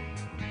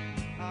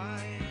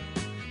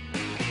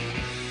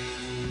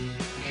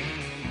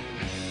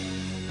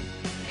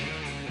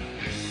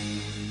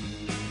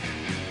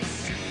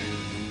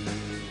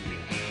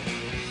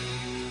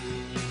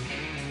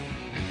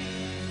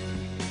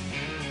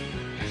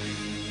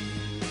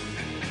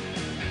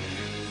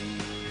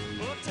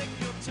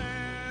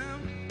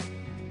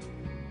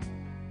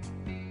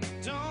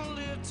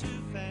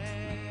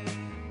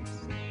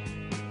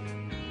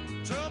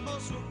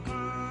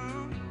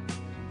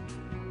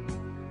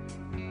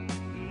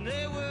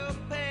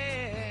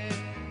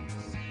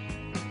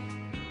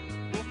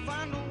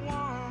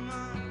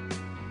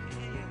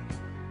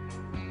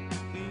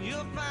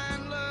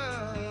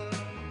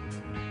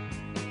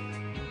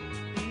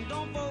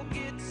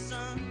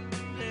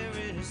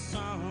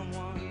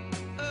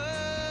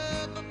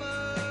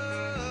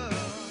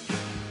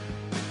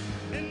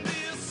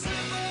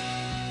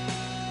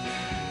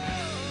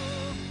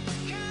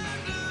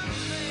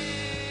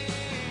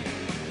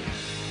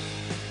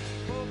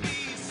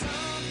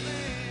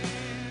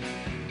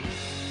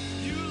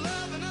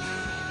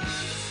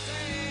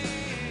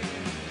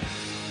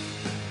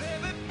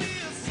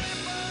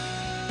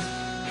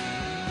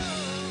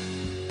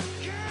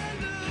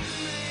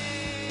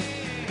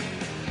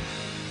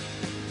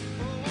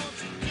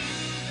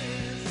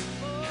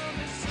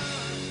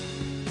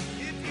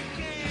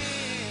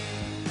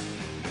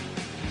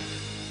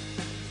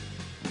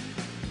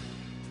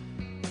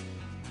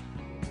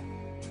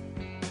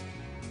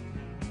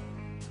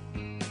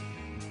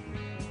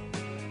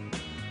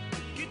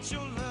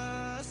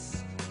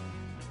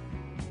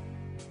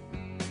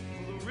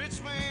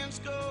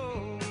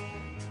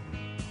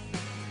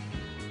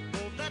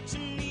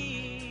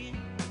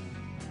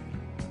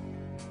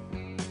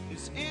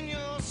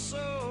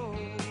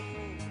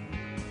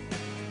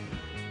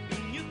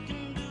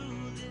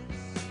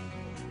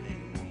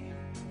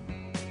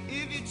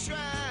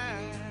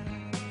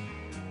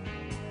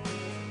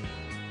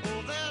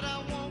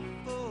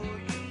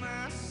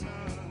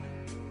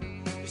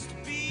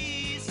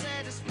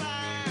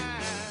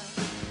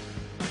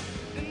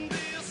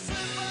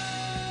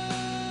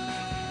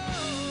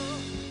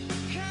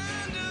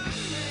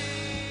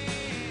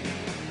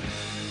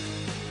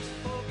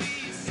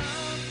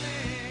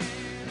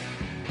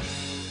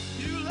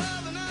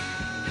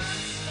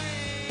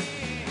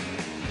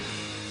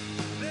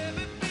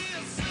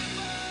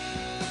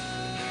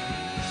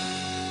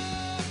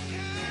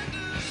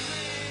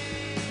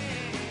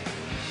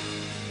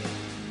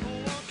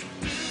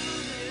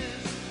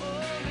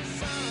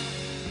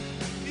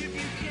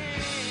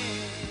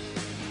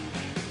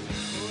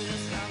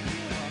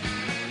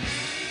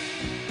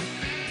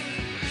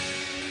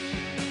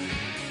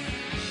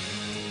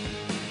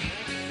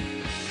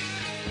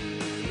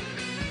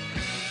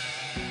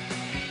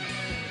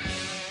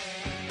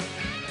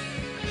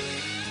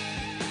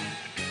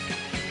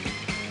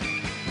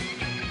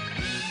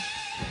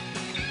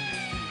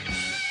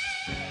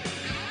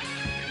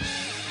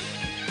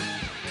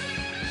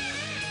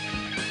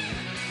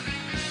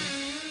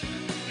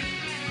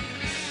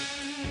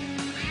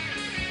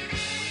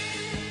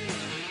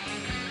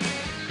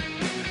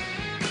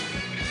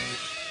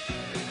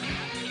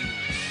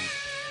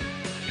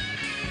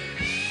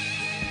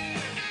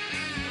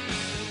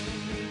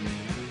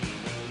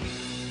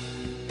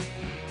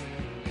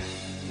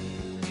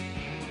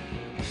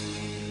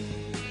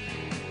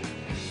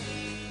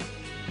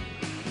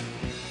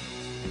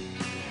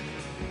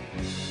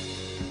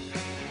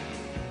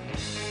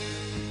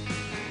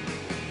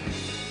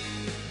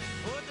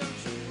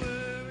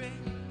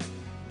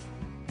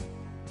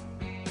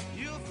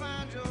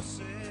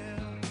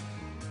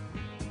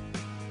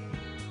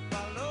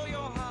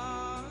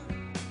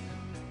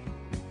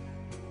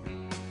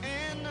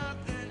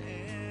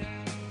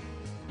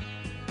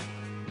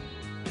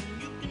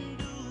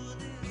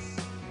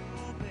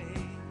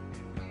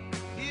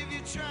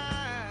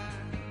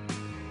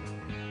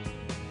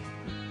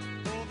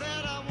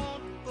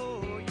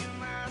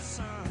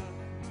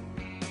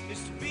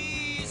 be